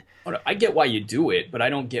done. Oh, no, I get why you do it, but I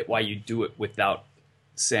don't get why you do it without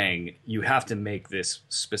saying you have to make this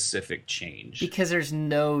specific change. Because there's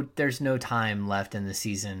no time left in the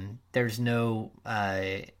season. There's no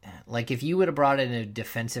like, if you would have brought in a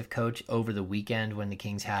defensive coach over the weekend when the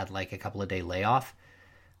Kings had like a couple of day layoff,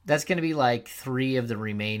 that's going to be like 3 of the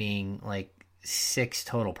remaining like 6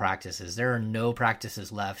 total practices. There are no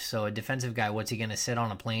practices left. So a defensive guy, what's he going to sit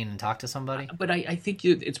on a plane and talk to somebody? But I think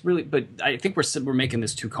it's really. But I think we're making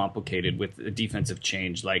this too complicated with the defensive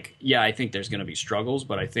change. Like, yeah, I think there's going to be struggles,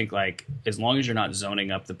 but I think like as long as you're not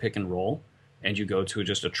zoning up the pick and roll, and you go to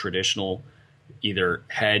just a traditional either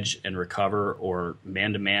hedge and recover or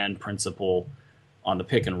man-to-man principle on the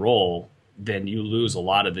pick and roll, then you lose a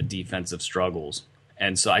lot of the defensive struggles.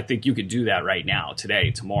 And so I think you could do that right now,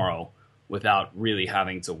 today, tomorrow, without really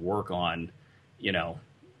having to work on,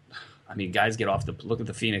 I mean, guys get off look at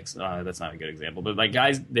the Phoenix. That's not a good example, but like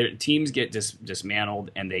their teams get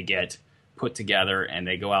dismantled and they get put together and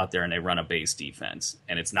they go out there and they run a base defense,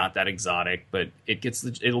 and it's not that exotic, but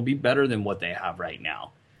it'll be better than what they have right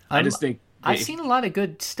now. I just think I've seen a lot of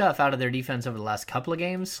good stuff out of their defense over the last couple of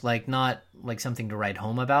games, like not like something to write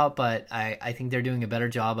home about, but I think they're doing a better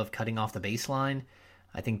job of cutting off the baseline.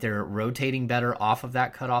 I think they're rotating better off of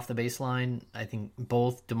that cut off the baseline. I think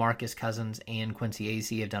both DeMarcus Cousins and Quincy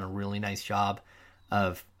Acy have done a really nice job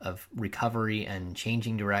of recovery and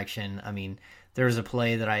changing direction. I mean, there's a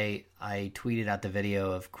play that I tweeted out the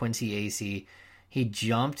video of Quincy Acy. He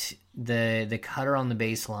jumped the cutter on the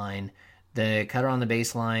baseline. The cutter on the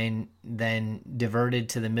baseline then diverted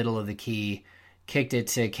to the middle of the key, kicked it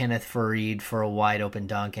to Kenneth Faried for a wide open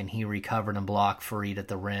dunk, and he recovered and blocked Faried at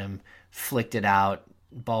the rim, flicked it out.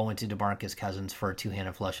 Ball went to DeMarcus Cousins for a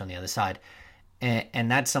two-handed flush on the other side. And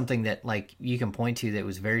that's something that like you can point to that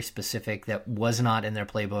was very specific, that was not in their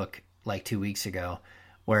playbook like 2 weeks ago,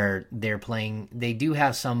 where they do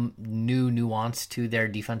have some new nuance to their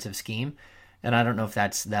defensive scheme. And I don't know if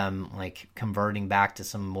that's them like converting back to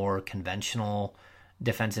some more conventional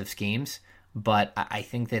defensive schemes, but I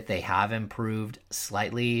think that they have improved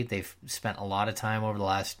slightly. They've spent a lot of time over the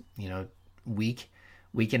last,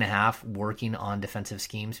 week and a half working on defensive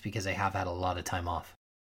schemes because they have had a lot of time off.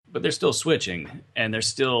 But they're still switching, and they're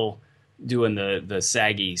still doing the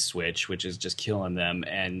saggy switch, which is just killing them.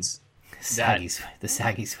 And the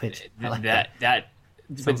saggy switch.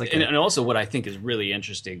 And also what I think is really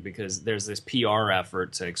interesting, because there's this PR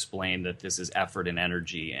effort to explain that this is effort and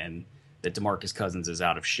energy, and that DeMarcus Cousins is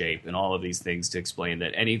out of shape, and all of these things to explain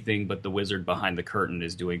that anything but the wizard behind the curtain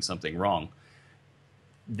is doing something wrong.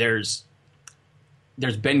 There's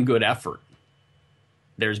been good effort.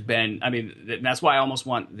 That's why I almost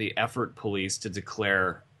want the effort police to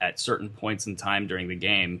declare at certain points in time during the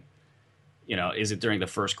game, is it during the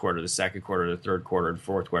first quarter, the second quarter, the third quarter, the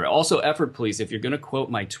fourth quarter? Also, effort police, if you're going to quote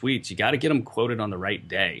my tweets, you got to get them quoted on the right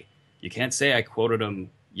day. You can't say I quoted them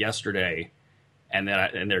yesterday and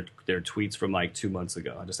they're tweets from like 2 months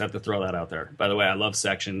ago. I just have to throw that out there. By the way, I love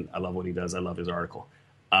Section. I love what he does. I love his article.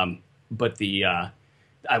 But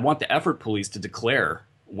I want the effort police to declare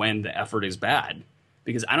when the effort is bad,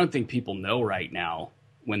 because I don't think people know right now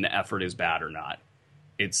when the effort is bad or not.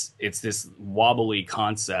 It's this wobbly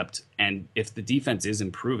concept, and if the defense is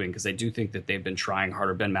improving, because I do think that they've been trying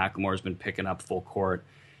harder. Ben McLemore's been picking up full court.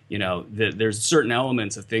 There's certain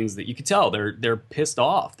elements of things that you can tell they're pissed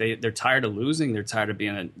off. They're tired of losing. They're tired of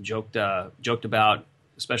being joked about,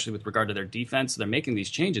 especially with regard to their defense. So they're making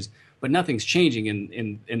these changes, but nothing's changing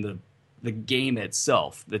in the game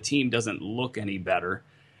itself. The team doesn't look any better.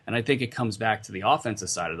 And I think it comes back to the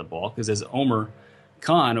offensive side of the ball, because as Omer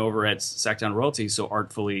Khan over at Sacktown Royalty so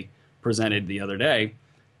artfully presented the other day,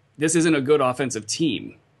 this isn't a good offensive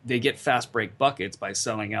team. They get fast break buckets by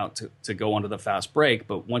selling out to go onto the fast break,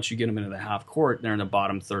 but once you get them into the half court, they're in the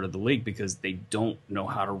bottom third of the league because they don't know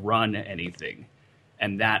how to run anything.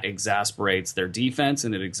 And that exasperates their defense,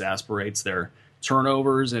 and it exasperates their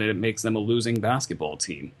turnovers, and it makes them a losing basketball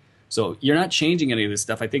team. So you're not changing any of this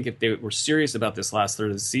stuff. I think if they were serious about this last third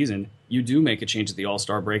of the season, you do make a change at the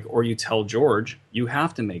All-Star break, or you tell George you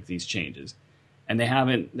have to make these changes. And they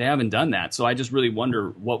haven't done that. So I just really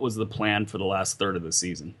wonder what was the plan for the last third of the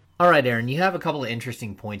season. All right, Aaron, you have a couple of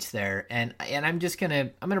interesting points there, and I'm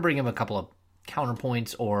gonna bring up a couple of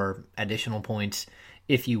counterpoints or additional points,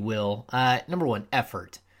 if you will. Number one,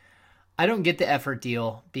 effort. I don't get the effort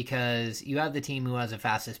deal because you have the team who has the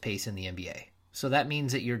fastest pace in the NBA. So that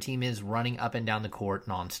means that your team is running up and down the court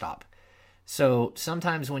nonstop. So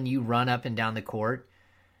sometimes when you run up and down the court,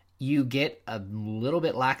 you get a little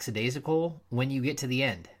bit lackadaisical when you get to the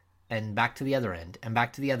end, and back to the other end, and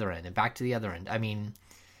back to the other end, and back to the other end. I mean,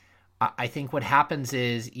 I think what happens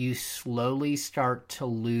is you slowly start to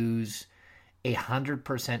lose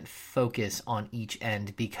 100% focus on each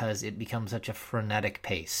end because it becomes such a frenetic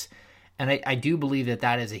pace. And I do believe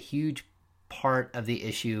that is a huge part of the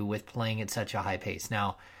issue with playing at such a high pace.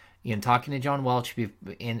 Now, talking to John Welch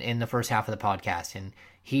in the first half of the podcast, and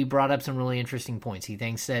he brought up some really interesting points. He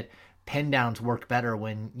thinks that pin downs work better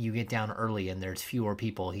when you get down early and there's fewer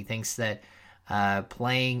people. He thinks that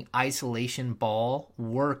playing isolation ball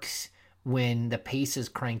works when the pace is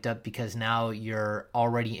cranked up because now you're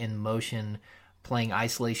already in motion playing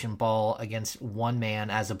isolation ball against one man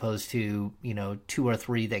as opposed to, two or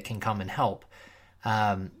three that can come and help.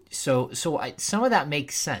 So some of that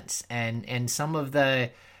makes sense. And some of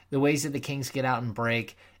the ways that the Kings get out and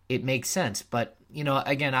break, it makes sense. But,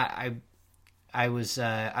 again, I was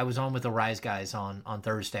on with the Rise guys on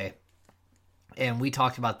Thursday, and we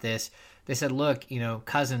talked about this. They said, look,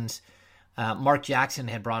 Cousins, Mark Jackson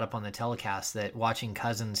had brought up on the telecast that watching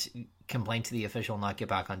Cousins complain to the official and not get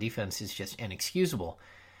back on defense is just inexcusable.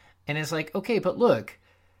 And it's like, okay, but look,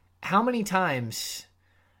 how many times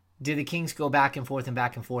did the Kings go back and forth and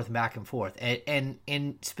back and forth and back and forth?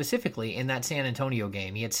 And specifically in that San Antonio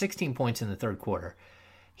game, he had 16 points in the third quarter.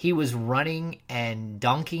 He was running and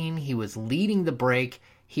dunking. He was leading the break.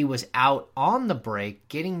 He was out on the break,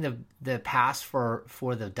 getting the pass for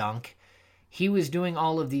the dunk. He was doing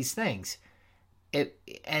all of these things.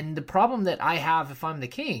 And the problem that I have if I'm the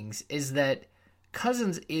Kings is that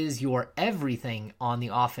Cousins is your everything on the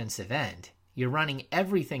offensive end. You're running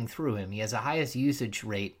everything through him. He has the highest usage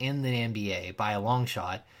rate in the NBA by a long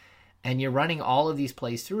shot, and you're running all of these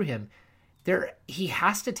plays through him. He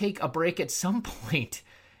has to take a break at some point.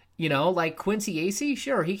 Like Quincy Acey,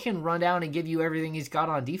 sure, he can run down and give you everything he's got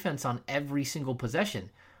on defense on every single possession.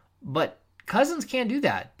 But Cousins can't do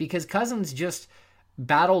that because Cousins just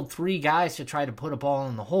battled three guys to try to put a ball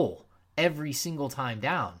in the hole every single time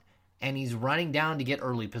down. And he's running down to get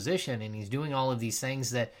early position, and he's doing all of these things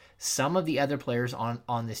that some of the other players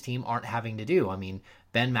on this team aren't having to do. I mean,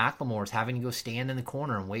 Ben McLemore's having to go stand in the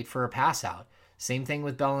corner and wait for a pass out. Same thing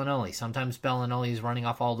with Bellinelli. Sometimes Bellinelli is running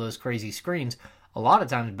off all those crazy screens. A lot of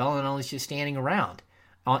times Bellinelli's just standing around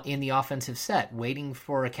in the offensive set, waiting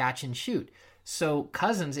for a catch and shoot. So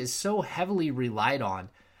Cousins is so heavily relied on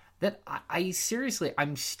that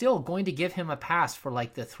I'm still going to give him a pass for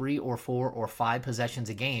like the 3 or 4 or 5 possessions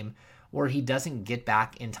a game where he doesn't get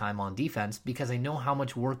back in time on defense, because I know how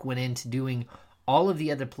much work went into doing all of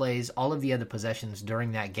the other plays, all of the other possessions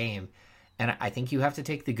during that game. And I think you have to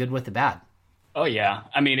take the good with the bad. Oh yeah,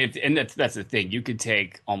 I mean, that's the thing. You could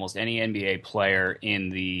take almost any NBA player in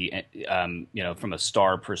the, from a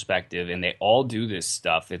star perspective, and they all do this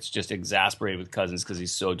stuff. It's just exasperated with Cousins because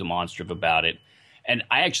he's so demonstrative about it. And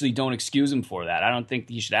I actually don't excuse him for that. I don't think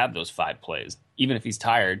he should have those 5 plays, even if he's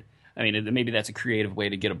tired. I mean, maybe that's a creative way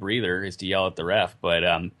to get a breather, is to yell at the ref. But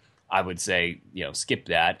I would say, skip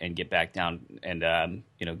that and get back down and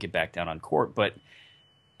get back down on court. But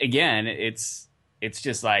again, it's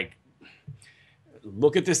just like,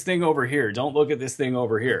 look at this thing over here. Don't look at this thing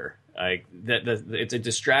over here. Like it's a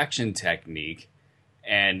distraction technique,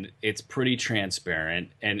 and it's pretty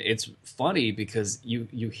transparent. And it's funny because you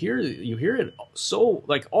hear it so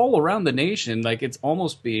like all around the nation, like it's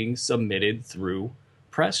almost being submitted through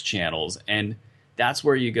press channels, and that's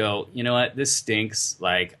where you go, you know what, this stinks.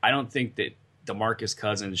 Like, I don't think that DeMarcus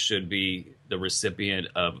Cousins should be the recipient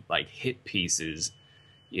of like hit pieces,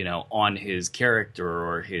 on his character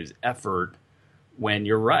or his effort, when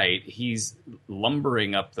you're right, he's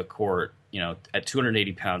lumbering up the court, at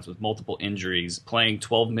 280 pounds with multiple injuries, playing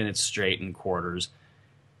 12 minutes straight in quarters.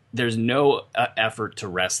 There's no effort to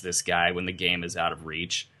rest this guy when the game is out of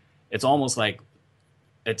reach. It's almost like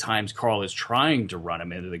at times Carl is trying to run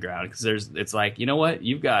him into the ground, because it's like, you know what,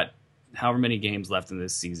 you've got however many games left in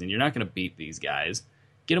this season. You're not going to beat these guys.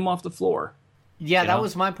 Get them off the floor. Yeah, that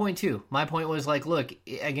was my point too. My point was like, look,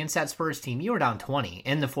 against that Spurs team, you were down 20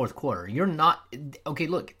 in the fourth quarter. You're not okay.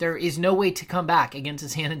 Look, there is no way to come back against the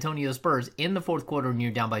San Antonio Spurs in the fourth quarter when you're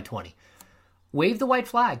down by 20. Wave the white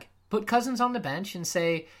flag. Put Cousins on the bench and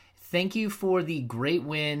say, thank you for the great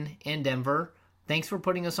win in Denver. Thanks for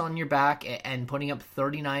putting us on your back and putting up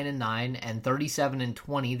 39-9 and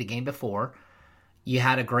 37-20 the game before. You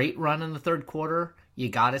had a great run in the third quarter. You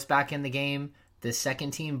got us back in the game. The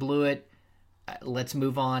second team blew it. Let's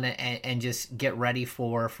move on and just get ready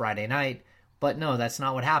for Friday night. But no, that's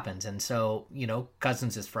not what happens. And so,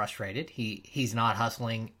 Cousins is frustrated. He's not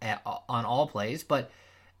hustling on all plays. But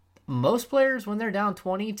most players, when they're down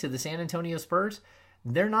 20 to the San Antonio Spurs,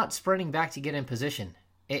 they're not sprinting back to get in position.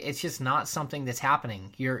 It's just not something that's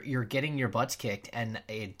happening. You're getting your butts kicked, and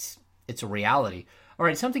it's a reality. All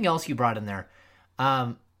right, something else you brought in there.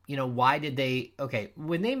 Why did they... Okay,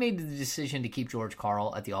 when they made the decision to keep George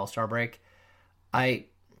Karl at the All-Star break, I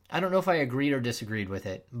don't know if I agreed or disagreed with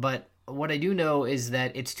it, but what I do know is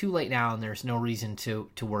that it's too late now and there's no reason to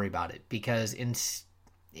worry about it, because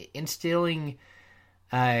instilling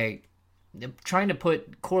trying to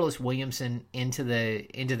put Corliss Williamson into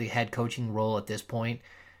the head coaching role at this point,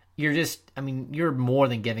 you're more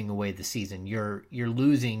than giving away the season. You're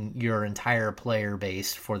losing your entire player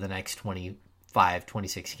base for the next 25,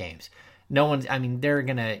 26 games. No one's,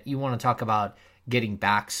 you want to talk about getting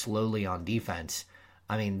back slowly on defense.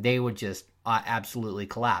 I mean, they would just absolutely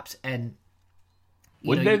collapse. And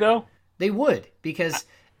would they though? They would, because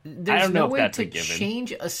there's no way to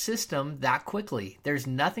change a system that quickly. There's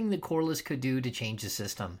nothing that Corliss could do to change the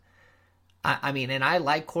system. And I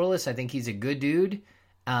like Corliss. I think he's a good dude.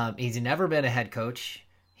 He's never been a head coach.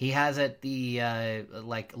 He has at the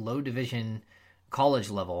low division college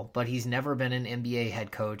level, but he's never been an NBA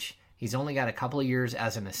head coach. He's only got a couple of years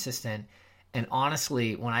as an assistant. And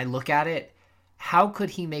honestly, when I look at it, how could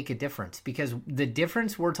he make a difference? Because the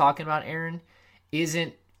difference we're talking about, Aaron,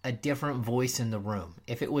 isn't a different voice in the room.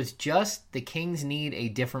 If it was just the Kings need a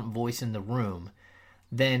different voice in the room,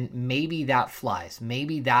 then maybe that flies.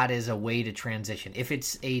 Maybe that is a way to transition. If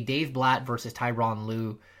it's a Dave Blatt versus Tyronn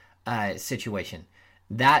Lue situation,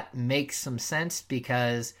 that makes some sense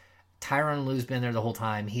because Tyronn Lue's been there the whole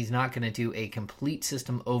time. He's not going to do a complete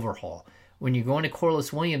system overhaul. When you're going to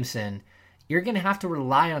Corliss Williamson, you're going to have to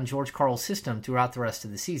rely on George Karl's system throughout the rest of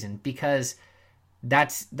the season because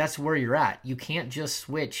that's where you're at. You can't just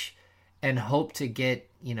switch and hope to get,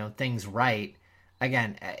 things right.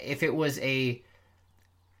 Again, if it was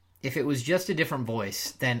just a different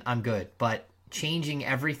voice, then I'm good. But changing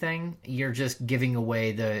everything, you're just giving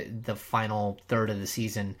away the final third of the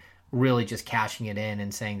season, really just cashing it in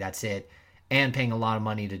and saying that's it, and paying a lot of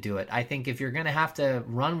money to do it. I think if you're going to have to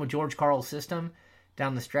run with George Karl's system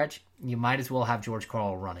down the stretch, you might as well have George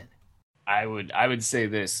Karl run it. I would say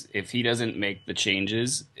this: if he doesn't make the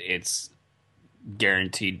changes, it's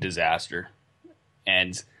guaranteed disaster.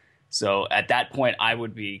 And so at that point, I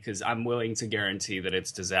would be, because I'm willing to guarantee that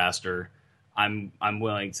it's disaster. I'm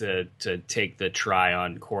willing to take the try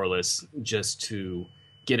on Corliss just to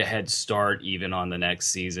get a head start even on the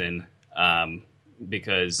next season,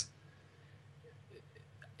 because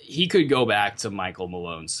he could go back to Michael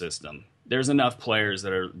Malone's system. There's enough players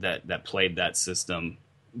that played that system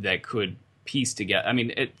that could piece together. I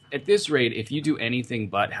mean, at this rate, if you do anything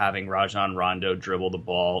but having Rajon Rondo dribble the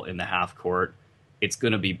ball in the half court, it's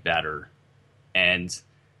going to be better. And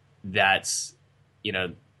that's,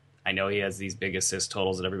 I know he has these big assist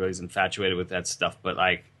totals and everybody's infatuated with that stuff, but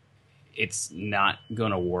it's not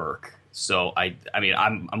going to work. So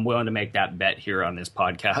I'm willing to make that bet here on this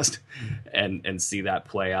podcast and see that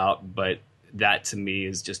play out. But that to me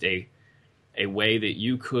is just a way that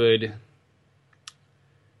you could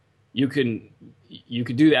do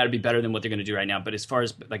that. It'd be better than what they're going to do right now. But as far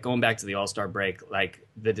as going back to the All-Star break,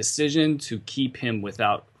 the decision to keep him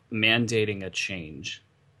without mandating a change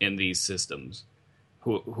in these systems,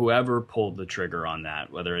 whoever pulled the trigger on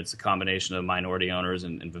that, whether it's a combination of minority owners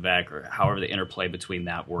and Vivek or however the interplay between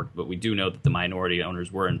that worked, but we do know that the minority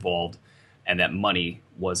owners were involved and that money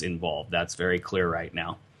was involved. That's very clear right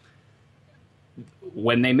now.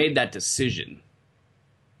 When they made that decision,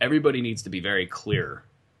 everybody needs to be very clear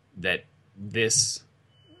that this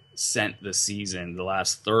sent the season, the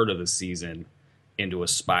last third of the season, into a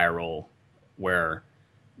spiral where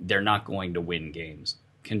they're not going to win games.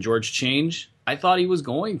 Can George change? I thought he was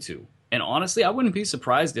going to. And honestly, I wouldn't be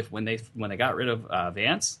surprised if when they got rid of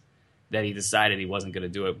Vance, that he decided he wasn't going to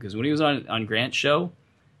do it. Because when he was on Grant's show,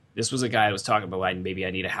 this was a guy that was talking about, maybe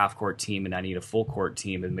I need a half-court team and I need a full-court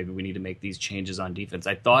team and maybe we need to make these changes on defense.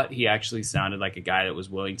 I thought he actually sounded like a guy that was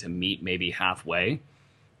willing to meet maybe halfway.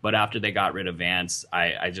 But after they got rid of Vance,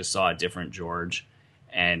 I just saw a different George.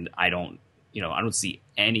 And I don't see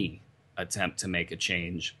any attempt to make a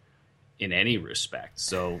change in any respect.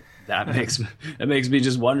 So that makes me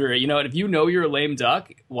just wonder, if you know you're a lame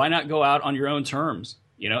duck, why not go out on your own terms?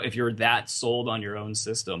 If you're that sold on your own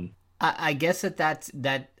system. I guess it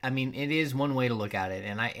is one way to look at it,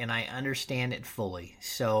 and I understand it fully.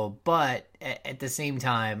 So, but at the same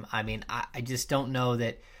time, I just don't know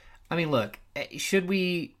that. Look, should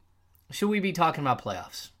we be talking about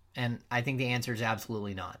playoffs? And I think the answer is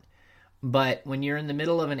absolutely not. But when you're in the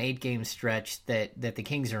middle of an 8-game stretch that the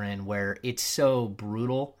Kings are in, where it's so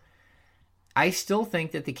brutal, I still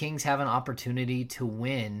think that the Kings have an opportunity to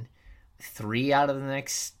win 3 out of the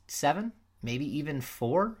next 7, maybe even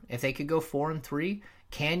 4. If they could go 4-3,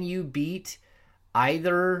 can you beat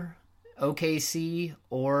either OKC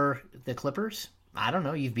or the Clippers? I don't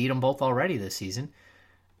know. You've beat them both already this season.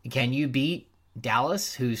 Can you beat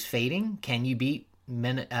Dallas, who's fading? Can you beat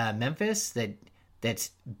Memphis, that's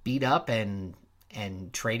beat up and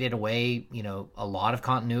traded away, a lot of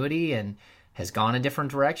continuity and has gone a different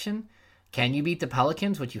direction? Can you beat the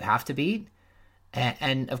Pelicans, which you have to beat?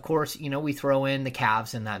 And of course, we throw in the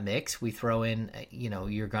Cavs in that mix. We throw in,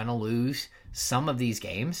 you're going to lose some of these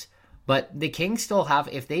games. But the Kings still have,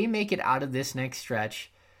 if they make it out of this next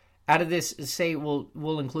stretch, out of this, say,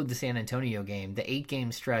 we'll include the San Antonio game, the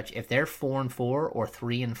 8-game stretch, if they're 4-4 or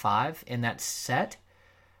 3-5 in that set,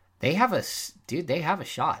 they have a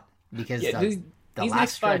shot because the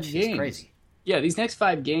last stretch is crazy. Yeah, these next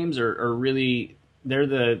 5 games are really... They're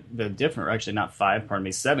the different, actually not 5,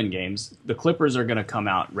 7 games. The Clippers are going to come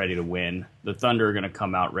out ready to win. The Thunder are going to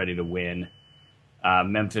come out ready to win.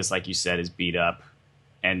 Memphis, like you said, is beat up.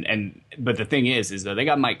 But the thing is that they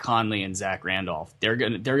got Mike Conley and Zach Randolph. They're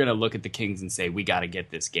gonna look at the Kings and say, we got to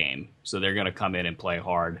get this game. So they're gonna come in and play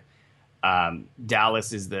hard.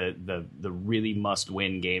 Dallas is the really must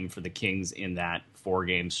win game for the Kings in that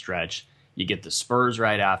 4-game stretch. You get the Spurs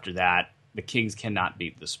right after that. The Kings cannot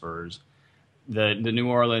beat the Spurs. The New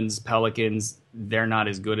Orleans Pelicans, they're not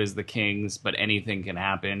as good as the Kings, but anything can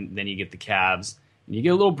happen. Then you get the Cavs. And you get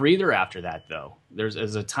a little breather after that, though. There's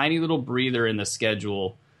a tiny little breather in the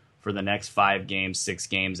schedule for the next 5 games, 6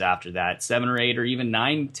 games after that, 7 or 8 or even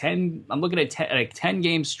 9, 10. I'm looking at a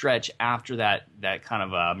 10-game stretch after that kind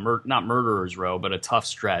of not murderer's row, but a tough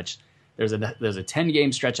stretch. There's a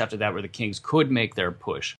 10-game stretch after that where the Kings could make their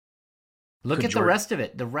push. Look at the rest of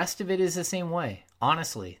it. The rest of it is the same way.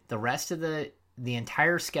 Honestly, the rest of the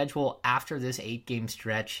entire schedule after this 8-game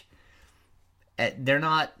stretch,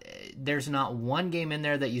 there's not one game in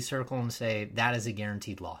there that you circle and say that is a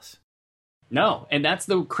guaranteed loss. No, and that's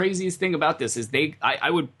the craziest thing about this is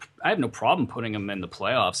I have no problem putting them in the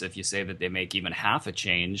playoffs if you say that they make even half a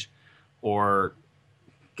change, or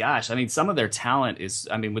gosh, I mean, some of their talent is,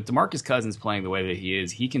 I mean, with DeMarcus Cousins playing the way that he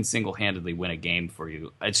is, he can single-handedly win a game for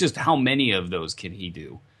you. It's just how many of those can he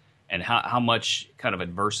do, and how much kind of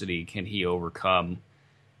adversity can he overcome,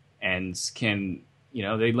 and can,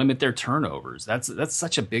 they limit their turnovers. That's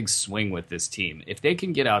such a big swing with this team. If they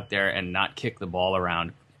can get out there and not kick the ball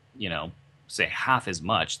around, say half as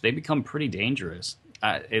much, they become pretty dangerous.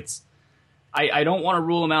 I don't want to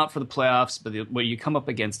rule them out for the playoffs, but what you come up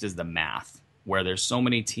against is the math, where there's so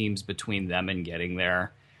many teams between them and getting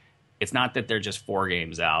there. It's not that they're just 4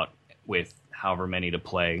 games out with however many to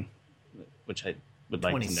play, which I would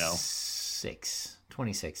like to know.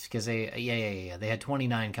 26, because they had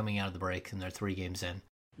 29 coming out of the break, and they're 3 games in.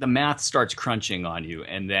 The math starts crunching on you,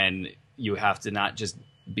 and then you have to not just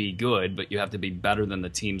be good, but you have to be better than the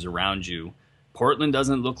teams around you. Portland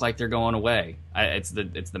doesn't look like they're going away. It's the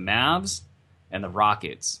Mavs and the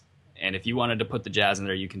Rockets. And if you wanted to put the Jazz in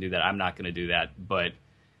there, you can do that. I'm not going to do that. But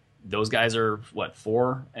those guys are,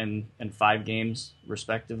 4 and 5 games,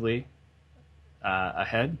 respectively,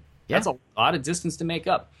 ahead? Yeah. That's a lot of distance to make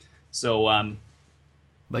up. So,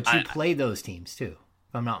 but you play those teams, too,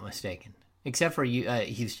 if I'm not mistaken. Except for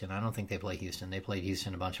Houston. I don't think they play Houston. They played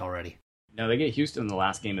Houston a bunch already. No, they get Houston in the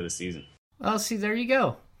last game of the season. Oh, see, there you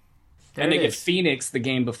go. And they get Phoenix the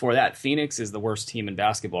game before that. Phoenix is the worst team in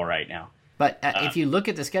basketball right now. But if you look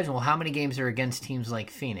at the schedule, how many games are against teams like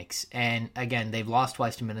Phoenix? And again, they've lost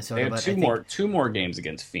twice to Minnesota. They have two more games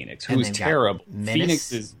against Phoenix, who's terrible.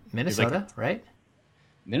 Phoenix is Minnesota, right?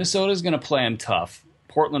 Minnesota's going to play them tough.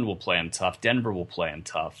 Portland will play them tough. Denver will play them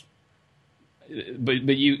tough.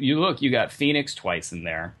 But you look, you got Phoenix twice in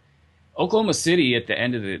there. Oklahoma City at the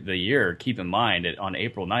end of the year, keep in mind, on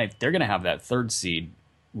April 9th, they're going to have that 3rd seed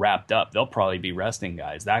wrapped up. They'll probably be resting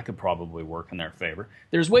guys. That could probably work in their favor.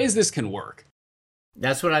 There's ways this can work.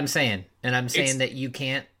 That's what I'm saying. And I'm saying that you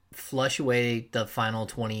can't flush away the final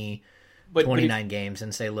 29 games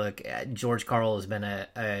and say, look, George Karl has been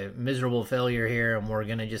a miserable failure here, and we're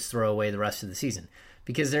going to just throw away the rest of the season.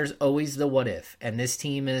 Because there's always the what if. And this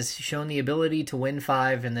team has shown the ability to win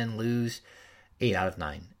 5 and then lose 8 out of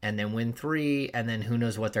 9. And then win 3, and then who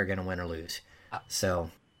knows what they're going to win or lose. So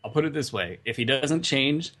I'll put it this way. If he doesn't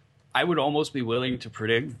change, I would almost be willing to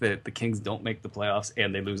predict that the Kings don't make the playoffs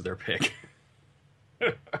and they lose their pick.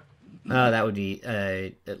 That would be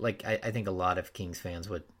I think a lot of Kings fans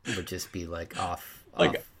would just be out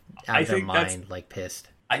of their mind, pissed.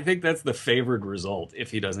 I think that's the favored result if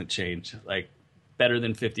he doesn't change. Better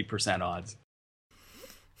than 50% odds.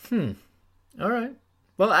 All right.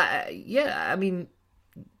 Well, I mean,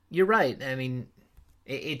 you're right. I mean,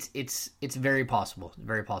 it's very possible.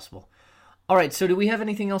 Very possible. All right. So, do we have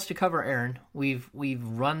anything else to cover, Aaron? We've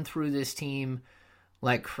run through this team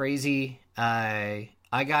like crazy. I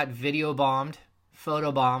got photo bombed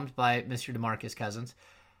by Mr. DeMarcus Cousins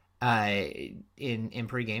in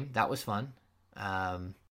pregame. That was fun.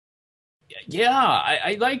 Yeah,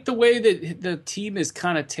 I like the way that the team is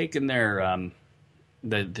kind of taking their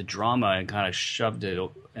the drama and kind of shoved it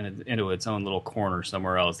into its own little corner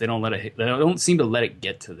somewhere else. They don't seem to let it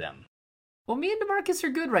get to them. Well, me and DeMarcus are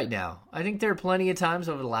good right now. I think there are plenty of times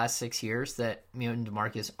over the last 6 years that me and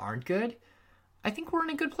DeMarcus aren't good. I think we're in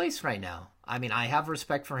a good place right now. I mean, I have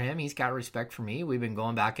respect for him. He's got respect for me. We've been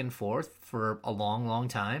going back and forth for a long, long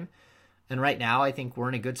time. And right now, I think we're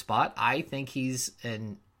in a good spot. I think he's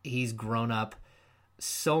grown up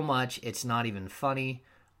so much, it's not even funny.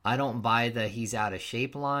 I don't buy the he's out of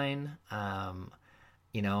shape line.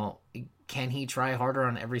 You know, can he try harder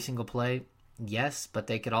on every single play? Yes, but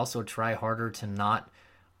they could also try harder to not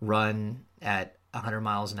run at 100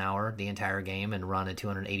 miles an hour the entire game and run a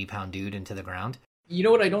 280-pound dude into the ground. You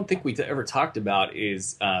know what I don't think we ever talked about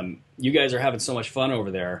is you guys are having so much fun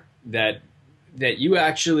over there that you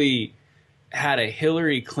actually had a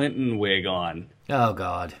Hillary Clinton wig on. Oh,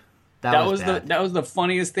 God. That was bad. That was the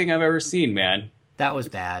funniest thing I've ever seen, man. That was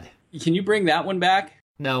bad. Can you bring that one back?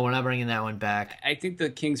 No, we're not bringing that one back. I think the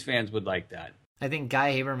Kings fans would like that. I think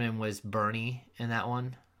Guy Haberman was Bernie in that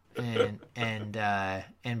one,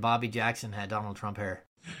 and Bobby Jackson had Donald Trump hair.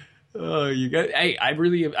 Oh, you guys! I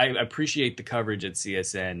appreciate the coverage at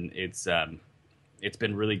CSN. It's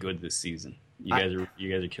been really good this season. You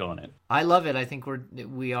guys are killing it. I love it. I think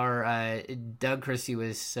we are. Doug Christie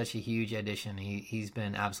was such a huge addition. He's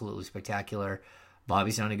been absolutely spectacular.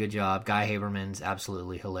 Bobby's done a good job. Guy Haberman's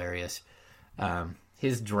absolutely hilarious.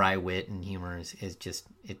 His dry wit and humor is just,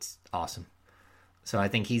 it's awesome. So I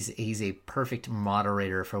think he's a perfect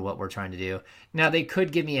moderator for what we're trying to do. Now, they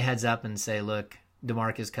could give me a heads up and say, look,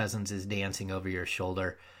 DeMarcus Cousins is dancing over your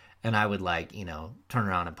shoulder, and I would turn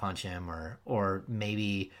around and punch him, or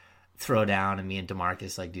maybe throw down and me and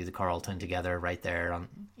DeMarcus do the Carlton together right there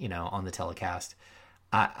on the telecast.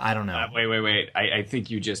 I don't know. Wait. I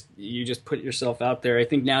think you just put yourself out there. I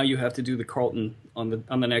think now you have to do the Carlton on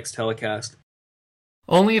the next telecast.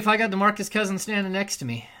 Only if I got DeMarcus Cousins standing next to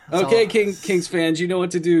me. That's okay, Kings fans, you know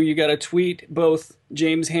what to do. You got to tweet both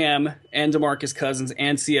James Ham and DeMarcus Cousins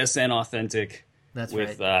and CSN Authentic. That's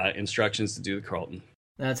with right. Instructions to do the Carlton.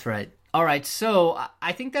 That's right. All right, so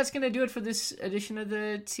I think that's going to do it for this edition of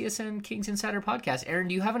the CSN Kings Insider Podcast. Aaron,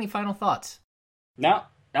 do you have any final thoughts? No,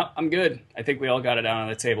 I'm good. I think we all got it out on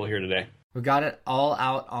the table here today. We got it all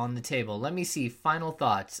out on the table. Let me see. Final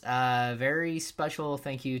thoughts. Very special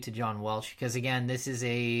thank you to John Welch, because, again, this is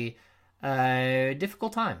a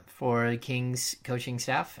difficult time for the Kings coaching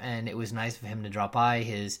staff, and it was nice of him to drop by.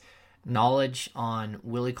 His knowledge on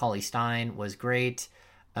Willie Cauley-Stein was great.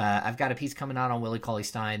 I've got a piece coming out on Willie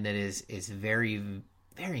Cauley-Stein that is very,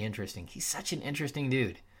 very interesting. He's such an interesting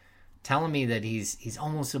dude. Telling me that he's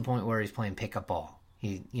almost to the point where he's playing pickup ball.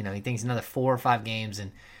 He thinks another 4 or 5 games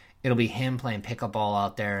and it'll be him playing pickup ball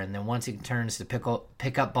out there, and then once it turns to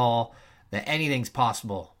pickup ball, that anything's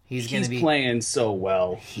possible. He's going to be playing so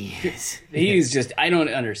well. He is. He's just. I don't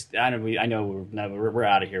understand. I know we're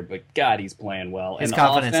out of here, but God, he's playing well. His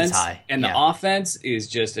confidence is high. And the offense is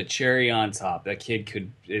just a cherry on top. That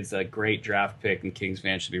kid is a great draft pick, and Kings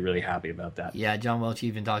fans should be really happy about that. Yeah, John Welch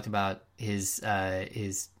even talked about his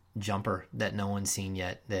jumper that no one's seen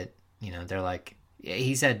yet. That they're like,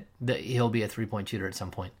 he said that he'll be a 3-point shooter at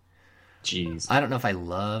some point. Jeez. I don't know if I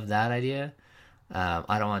love that idea.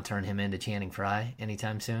 I don't want to turn him into Channing Frye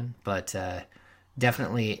anytime soon, but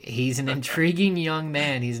definitely he's an intriguing young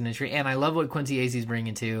man. And I love what Quincy Acey's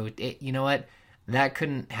bringing too. You know what? That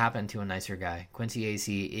couldn't happen to a nicer guy. Quincy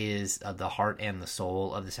Acey is the heart and the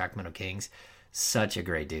soul of the Sacramento Kings. Such a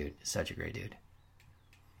great dude.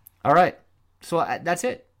 All right. So that's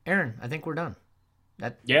it. Aaron, I think we're done.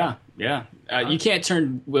 Yeah. You can't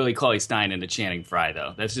turn Willie Cauley-Stein into Channing Frye,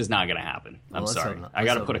 though. That's just not going to happen. I'm sorry. I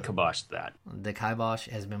got to put a kibosh to that. The kibosh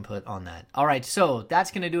has been put on that. All right, so that's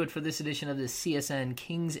going to do it for this edition of the CSN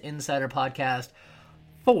Kings Insider Podcast.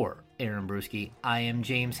 For Aaron Brewski, I am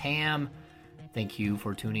James Ham. Thank you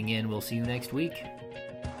for tuning in. We'll see you next week.